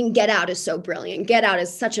 I mean, Get Out is so brilliant. Get Out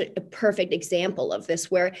is such a perfect example of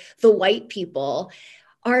this, where the white people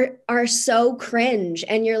are so cringe,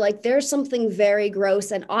 and you're like, there's something very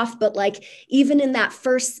gross and off. But like, even in that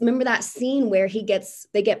first, remember that scene where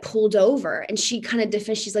they get pulled over and she kind of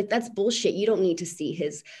defends, she's like, that's bullshit. You don't need to see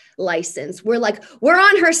his license. We're like, we're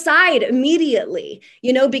on her side immediately,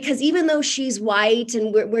 you know, because even though she's white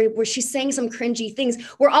and we're she's saying some cringy things,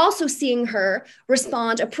 we're also seeing her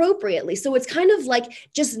respond appropriately. So it's kind of like,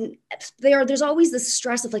 just there's always this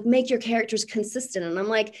stress of like, make your characters consistent. And I'm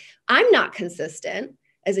like, I'm not consistent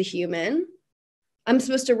as a human. I'm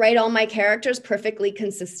supposed to write all my characters perfectly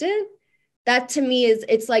consistent. That to me is,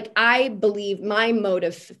 it's like, I believe my mode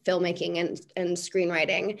of filmmaking and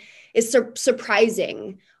screenwriting is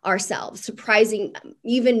surprising ourselves, surprising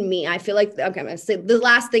even me. I feel like, okay, I'm gonna say the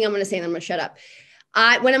last thing I'm gonna say and I'm gonna shut up.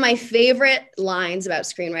 One of my favorite lines about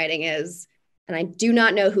screenwriting is, and I do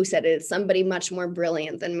not know who said it, it's somebody much more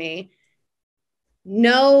brilliant than me.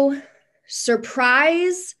 No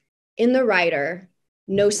surprise in the writer,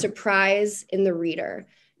 no surprise in the reader.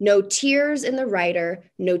 No tears in the writer,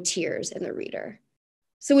 no tears in the reader.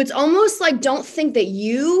 So it's almost like, don't think that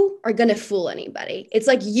you are going to fool anybody. It's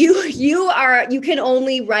like you can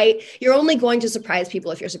only write, you're only going to surprise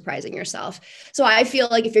people if you're surprising yourself. So I feel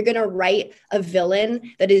like if you're going to write a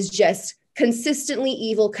villain that is just consistently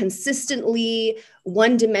evil, consistently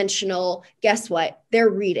one-dimensional, guess what? They're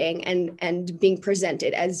reading and being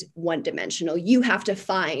presented as one-dimensional. You have to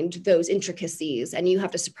find those intricacies and you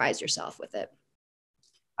have to surprise yourself with it.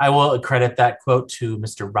 I will credit that quote to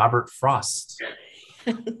Mr. Robert Frost.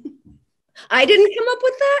 I didn't come up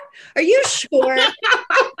with that? Are you sure?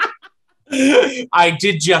 I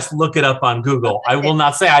did just look it up on Google. I will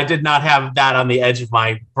not say I did not have that on the edge of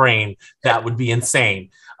my brain. That would be insane.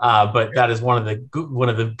 But that is one of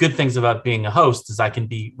the good things about being a host, is I can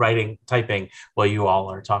be typing while you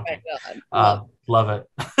all are talking. Love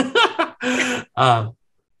it.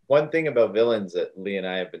 One thing about villains that Lee and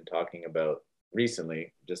I have been talking about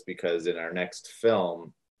recently, just because in our next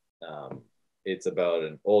film, it's about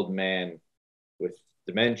an old man with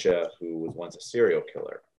dementia who was once a serial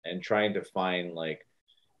killer, and trying to find like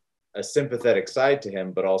a sympathetic side to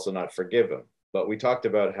him, but also not forgive him. But we talked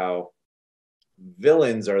about how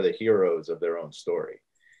villains are the heroes of their own story.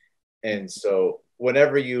 And so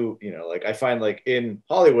whenever you know, like, I find like in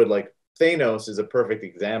Hollywood, like Thanos is a perfect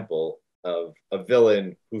example of a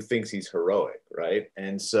villain who thinks he's heroic, right?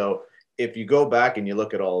 And so if you go back and you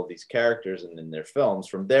look at all of these characters and in their films,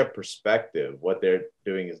 from their perspective, what they're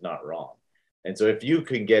doing is not wrong. And so if you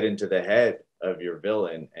can get into the head of your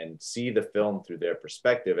villain and see the film through their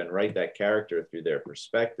perspective and write that character through their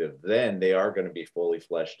perspective, then they are going to be fully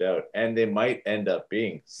fleshed out, and they might end up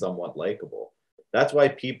being somewhat likable. That's why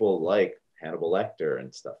people like Hannibal Lecter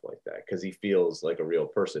and stuff like that, because he feels like a real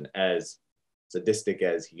person. As sadistic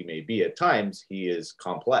as he may be at times, he is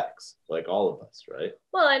complex, like all of us, right?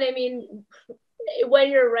 Well, and I mean,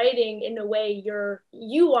 when you're writing, in a way,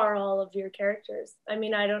 you are all of your characters. I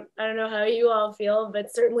mean, I don't know how you all feel,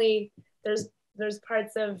 but certainly there's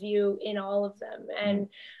parts of you in all of them. And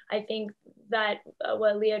I think that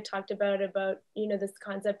what Leah talked about, you know, this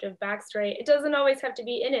concept of backstory, it doesn't always have to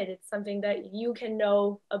be in it. It's something that you can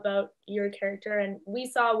know about your character. And we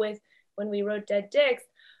saw with when we wrote Dead Dicks,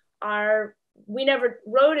 we never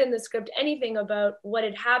wrote in the script anything about what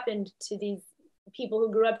had happened to these people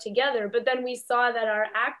who grew up together. But then we saw that our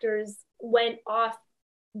actors went off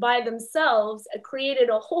by themselves, created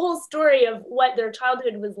a whole story of what their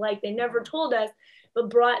childhood was like. They never told us, but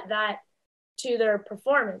brought that to their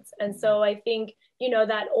performance. And so I think, you know,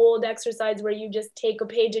 that old exercise where you just take a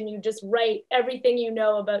page and you just write everything you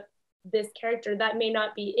know about this character, that may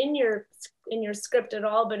not be in your script at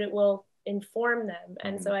all, but it will inform them.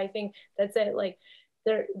 And so I think that's it. Like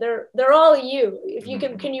they're all you. If you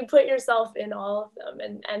can you put yourself in all of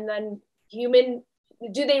them, and then human,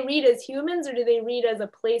 do they read as humans or do they read as a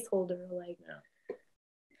placeholder? Like,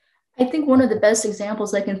 I think one of the best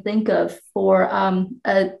examples I can think of for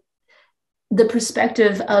the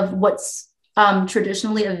perspective of what's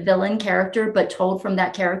traditionally a villain character, but told from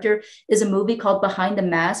that character, is a movie called Behind the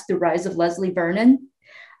Mask, The Rise of Leslie Vernon.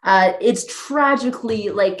 It's tragically,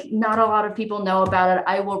 like, not a lot of people know about it.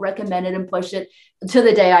 I will recommend it and push it to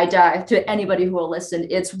the day I die to anybody who will listen.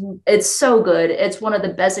 It's so good. It's one of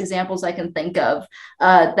the best examples I can think of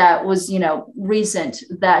that was, you know, recent,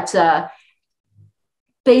 that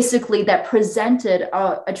basically that presented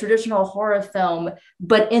a traditional horror film,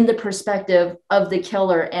 but in the perspective of the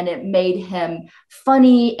killer, and it made him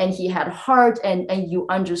funny and he had heart and you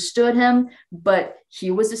understood him, but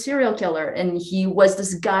he was a serial killer and he was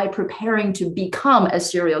this guy preparing to become a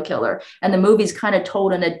serial killer. And the movie's kind of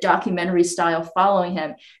told in a documentary style following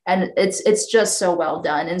him. And it's just so well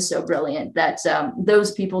done and so brilliant that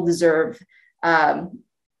those people deserve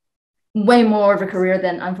way more of a career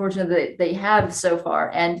than unfortunately they have so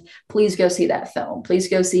far. And please go see that film. Please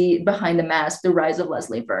go see Behind the Mask, The Rise of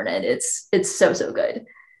Leslie Vernon. It's so good.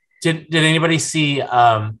 Did anybody see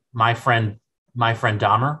my friend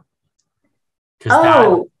Dahmer? Because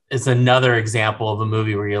that is another example of a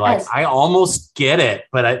movie where you're like, yes, I almost get it,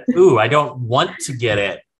 but I don't want to get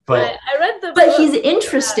it. But I read the but book. He's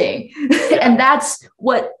interesting. Yeah. And that's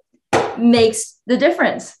what makes the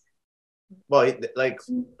difference. Well, like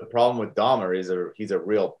the problem with Dahmer is he's a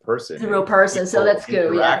real person. He's a real person, so that's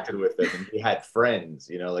good. Interacted with him, and he had friends.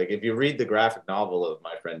 You know, like if you read the graphic novel of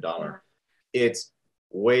My Friend Dahmer, it's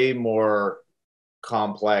way more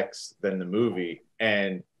complex than the movie,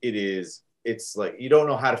 and it's like you don't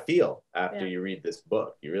know how to feel after you read this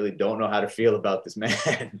book. You really don't know how to feel about this man.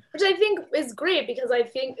 Which I think is great, because I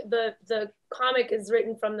think the comic is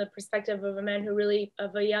written from the perspective of a man who really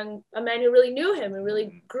knew him, who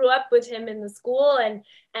really grew up with him in the school, and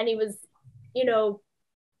he was, you know,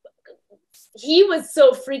 he was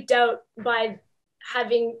so freaked out by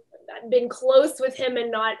having been close with him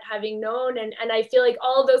and not having known, and I feel like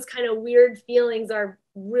all those kind of weird feelings are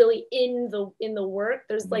really in the work.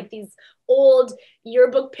 There's like these old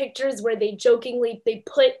yearbook pictures where they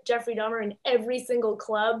put Jeffrey Dahmer in every single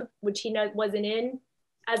club, which he wasn't in,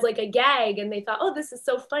 as like a gag, and they thought, oh, this is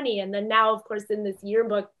so funny. And then now, of course, in this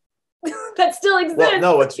yearbook that still exists. Well,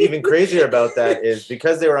 no, what's even crazier about that is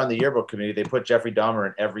because they were on the yearbook committee, they put Jeffrey Dahmer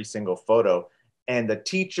in every single photo, and the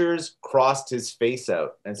teachers crossed his face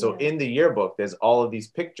out. And so in the yearbook, there's all of these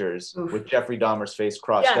pictures with Jeffrey Dahmer's face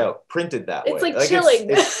crossed out, printed that way. It's like chilling.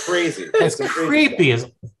 It's crazy. It's creepy as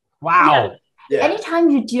wow. Yeah. Anytime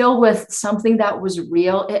you deal with something that was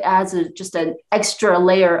real, it adds just an extra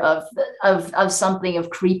layer of something of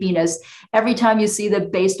creepiness. Every time you see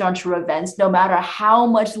them based on true events, no matter how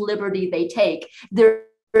much liberty they take,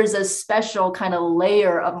 there's a special kind of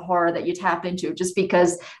layer of horror that you tap into, just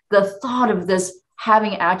because the thought of this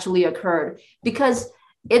having actually occurred, because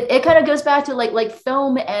it kind of goes back to like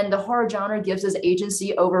film and the horror genre gives us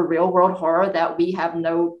agency over real world horror that we have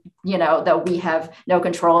no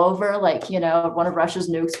control over. Like, you know, one of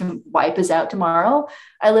Russia's nukes can wipe us out tomorrow.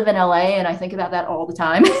 I live in LA and I think about that all the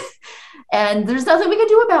time. And there's nothing we can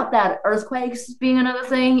do about that. Earthquakes being another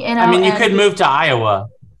thing. You know, I mean, you could move to Iowa.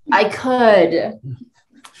 I could.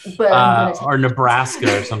 But or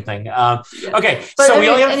Nebraska or something. Okay, so we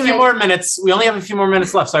only have a few more minutes. We only have a few more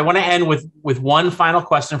minutes left. So I want to end with one final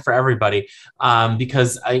question for everybody,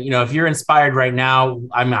 because you know, if you're inspired right now,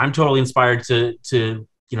 I'm totally inspired to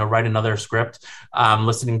write another script.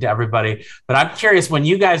 Listening to everybody, but I'm curious, when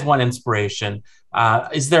you guys want inspiration,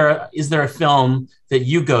 is there a film that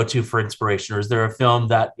you go to for inspiration, or is there a film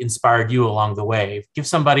that inspired you along the way? Give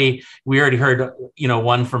somebody. We already heard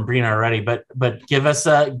one from Brinna already, but give us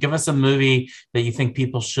a movie that you think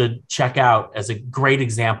people should check out as a great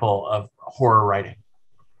example of horror writing.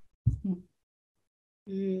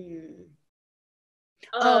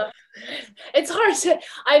 It's hard to.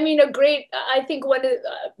 I mean, I think one of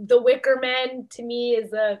The Wicker Man to me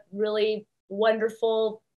is a really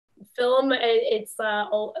wonderful film. It's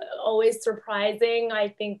always surprising. I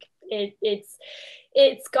think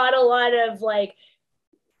It's got a lot of like,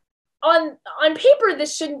 on paper,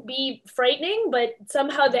 this shouldn't be frightening, but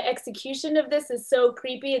somehow the execution of this is so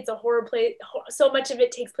creepy. It's a horror play. So much of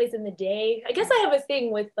it takes place in the day. I guess I have a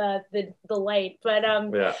thing with the light, but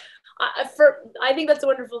yeah. I think that's a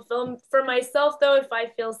wonderful film. For myself, though, if I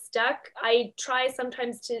feel stuck, I try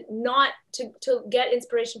sometimes to get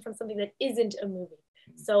inspiration from something that isn't a movie.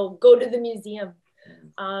 So go to the museum.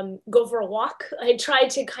 Go for a walk. I try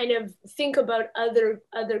to kind of think about other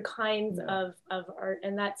kinds of art,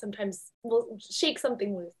 and that sometimes will shake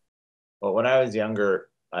something loose. Well, when I was younger,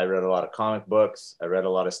 I read a lot of comic books. I read a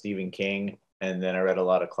lot of Stephen King, and then I read a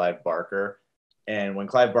lot of Clive Barker. And when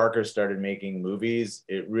Clive Barker started making movies,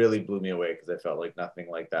 it really blew me away because I felt like nothing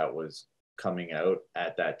like that was coming out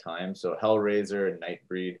at that time. So Hellraiser and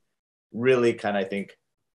Nightbreed really kind of, I think,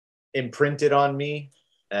 imprinted on me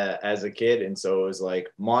as a kid. And so it was like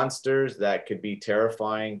monsters that could be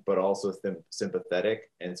terrifying, but also sympathetic.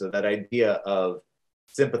 And so that idea of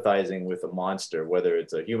sympathizing with a monster, whether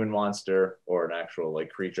it's a human monster or an actual like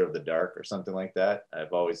creature of the dark or something like that,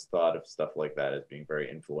 I've always thought of stuff like that as being very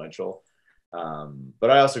influential. But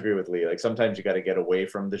I also agree with Lee, like sometimes you got to get away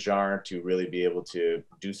from the genre to really be able to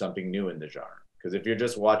do something new in the genre. Because if you're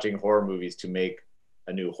just watching horror movies to make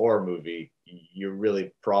a new horror movie, you're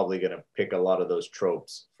really probably going to pick a lot of those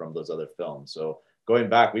tropes from those other films. So going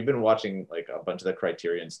back, we've been watching like a bunch of the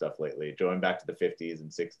Criterion stuff lately, going back to the 50s and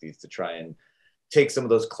 60s to try and take some of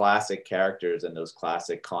those classic characters and those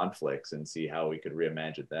classic conflicts and see how we could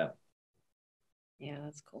reimagine them. Yeah,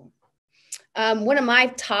 that's cool. One of my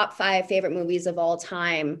top 5 favorite movies of all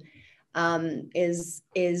time is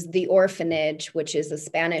The Orphanage, which is a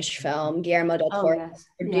Spanish film. Guillermo del Toro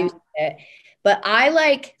produced it. But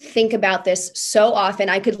I think about this so often.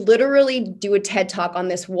 I could literally do a TED talk on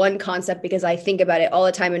this one concept because I think about it all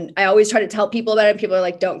the time. And I always try to tell people about it. And people are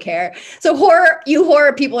like, don't care. So you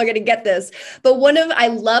horror people are going to get this. But I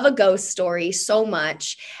love a ghost story so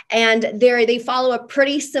much. And they follow a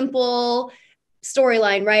pretty simple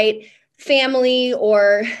storyline, right? Family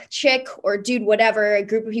or chick or dude, whatever, a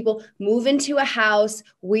group of people move into a house,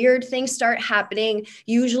 weird things start happening.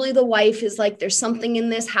 Usually the wife is like, there's something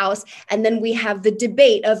in this house. And then we have the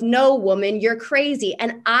debate of, no, woman, you're crazy.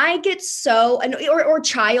 And I get so, or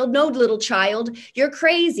child, no, little child, you're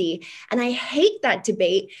crazy. And I hate that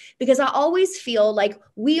debate because I always feel like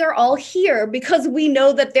we are all here because we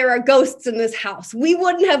know that there are ghosts in this house. We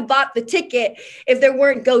wouldn't have bought the ticket if there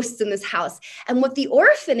weren't ghosts in this house. And what The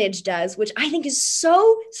Orphanage does, which I think is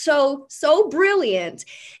so, so, so brilliant,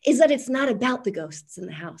 is that it's not about the ghosts in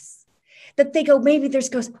the house. That they go, maybe there's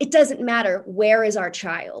ghosts. It doesn't matter. Where is our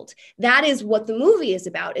child? That is what the movie is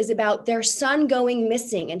about their son going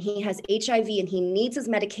missing, and he has HIV and he needs his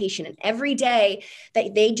medication. And every day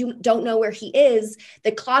that they don't know where he is,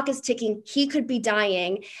 the clock is ticking. He could be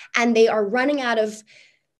dying, and they are running out of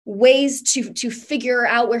ways to figure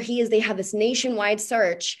out where he is. They have this nationwide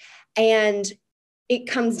search, and it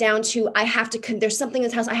comes down to, there's something in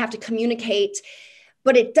this house, I have to communicate.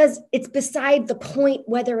 But it's beside the point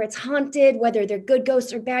whether it's haunted, whether they're good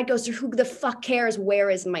ghosts or bad ghosts, or who the fuck cares, where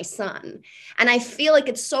is my son? And I feel like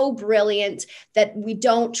it's so brilliant that we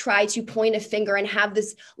don't try to point a finger and have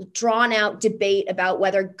this drawn out debate about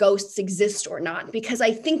whether ghosts exist or not, because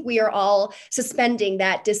I think we are all suspending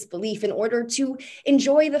that disbelief in order to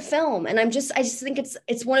enjoy the film. And I just think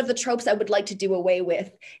it's one of the tropes I would like to do away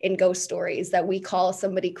with in ghost stories, that we call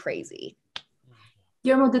somebody crazy.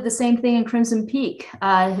 Guillermo did the same thing in Crimson Peak,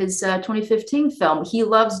 his 2015 film. He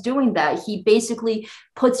loves doing that. He basically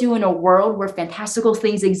puts you in a world where fantastical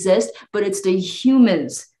things exist, but it's the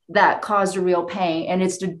humans that cause the real pain. And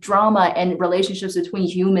it's the drama and relationships between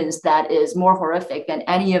humans that is more horrific than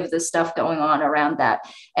any of the stuff going on around that.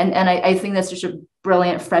 And I think that's just a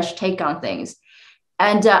brilliant, fresh take on things.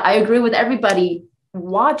 And I agree with everybody.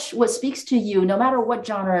 Watch what speaks to you, no matter what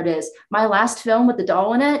genre it is. My last film with the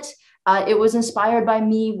doll in it, it was inspired by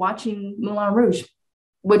me watching Moulin Rouge,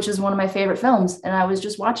 which is one of my favorite films. And I was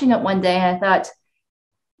just watching it one day and I thought,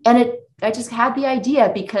 I just had the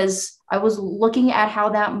idea because I was looking at how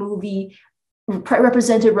that movie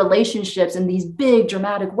represented relationships in these big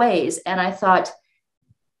dramatic ways. And I thought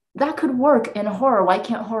that could work in horror. Why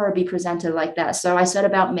can't horror be presented like that? So I set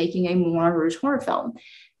about making a Moulin Rouge horror film.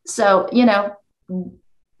 So,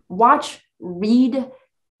 watch, read,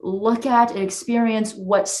 look at and experience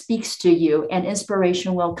what speaks to you, and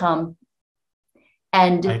inspiration will come.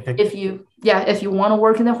 And if you want to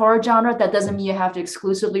work in the horror genre, that doesn't mean you have to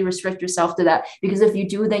exclusively restrict yourself to that, because if you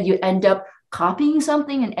do, then you end up copying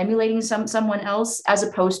something and emulating someone else, as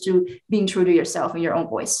opposed to being true to yourself and your own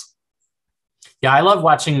voice. Yeah, I love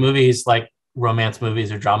watching movies like romance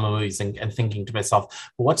movies or drama movies and thinking to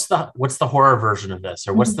myself, what's the horror version of this,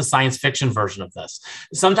 or what's the science fiction version of this?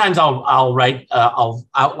 Sometimes I'll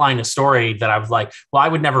outline a story that I was like, well, I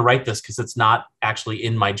would never write this because it's not actually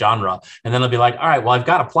in my genre. And then I'll be like, all right, well, I've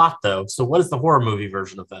got a plot though. So what is the horror movie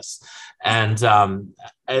version of this? And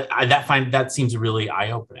that seems really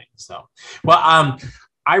eye-opening. So, well,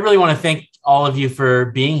 I really want to thank all of you for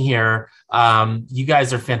being here. You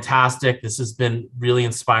guys are fantastic. This has been really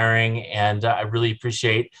inspiring, and I really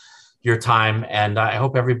appreciate your time. And I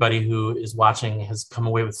hope everybody who is watching has come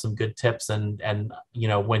away with some good tips. And you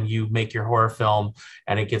know, when you make your horror film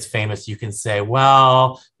and it gets famous, you can say,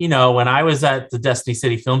 well, you know, when I was at the Destiny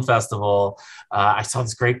City Film Festival, I saw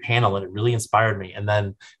this great panel and it really inspired me. And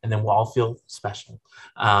then we'll all feel special.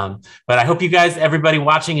 But I hope you guys, everybody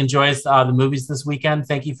watching, enjoys the movies this weekend.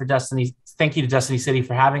 Thank you to Destiny City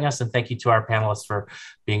for having us, and thank you to our panelists for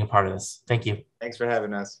being a part of this. Thank you. Thanks for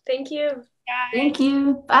having us. Thank you. Thank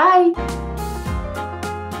you. Bye.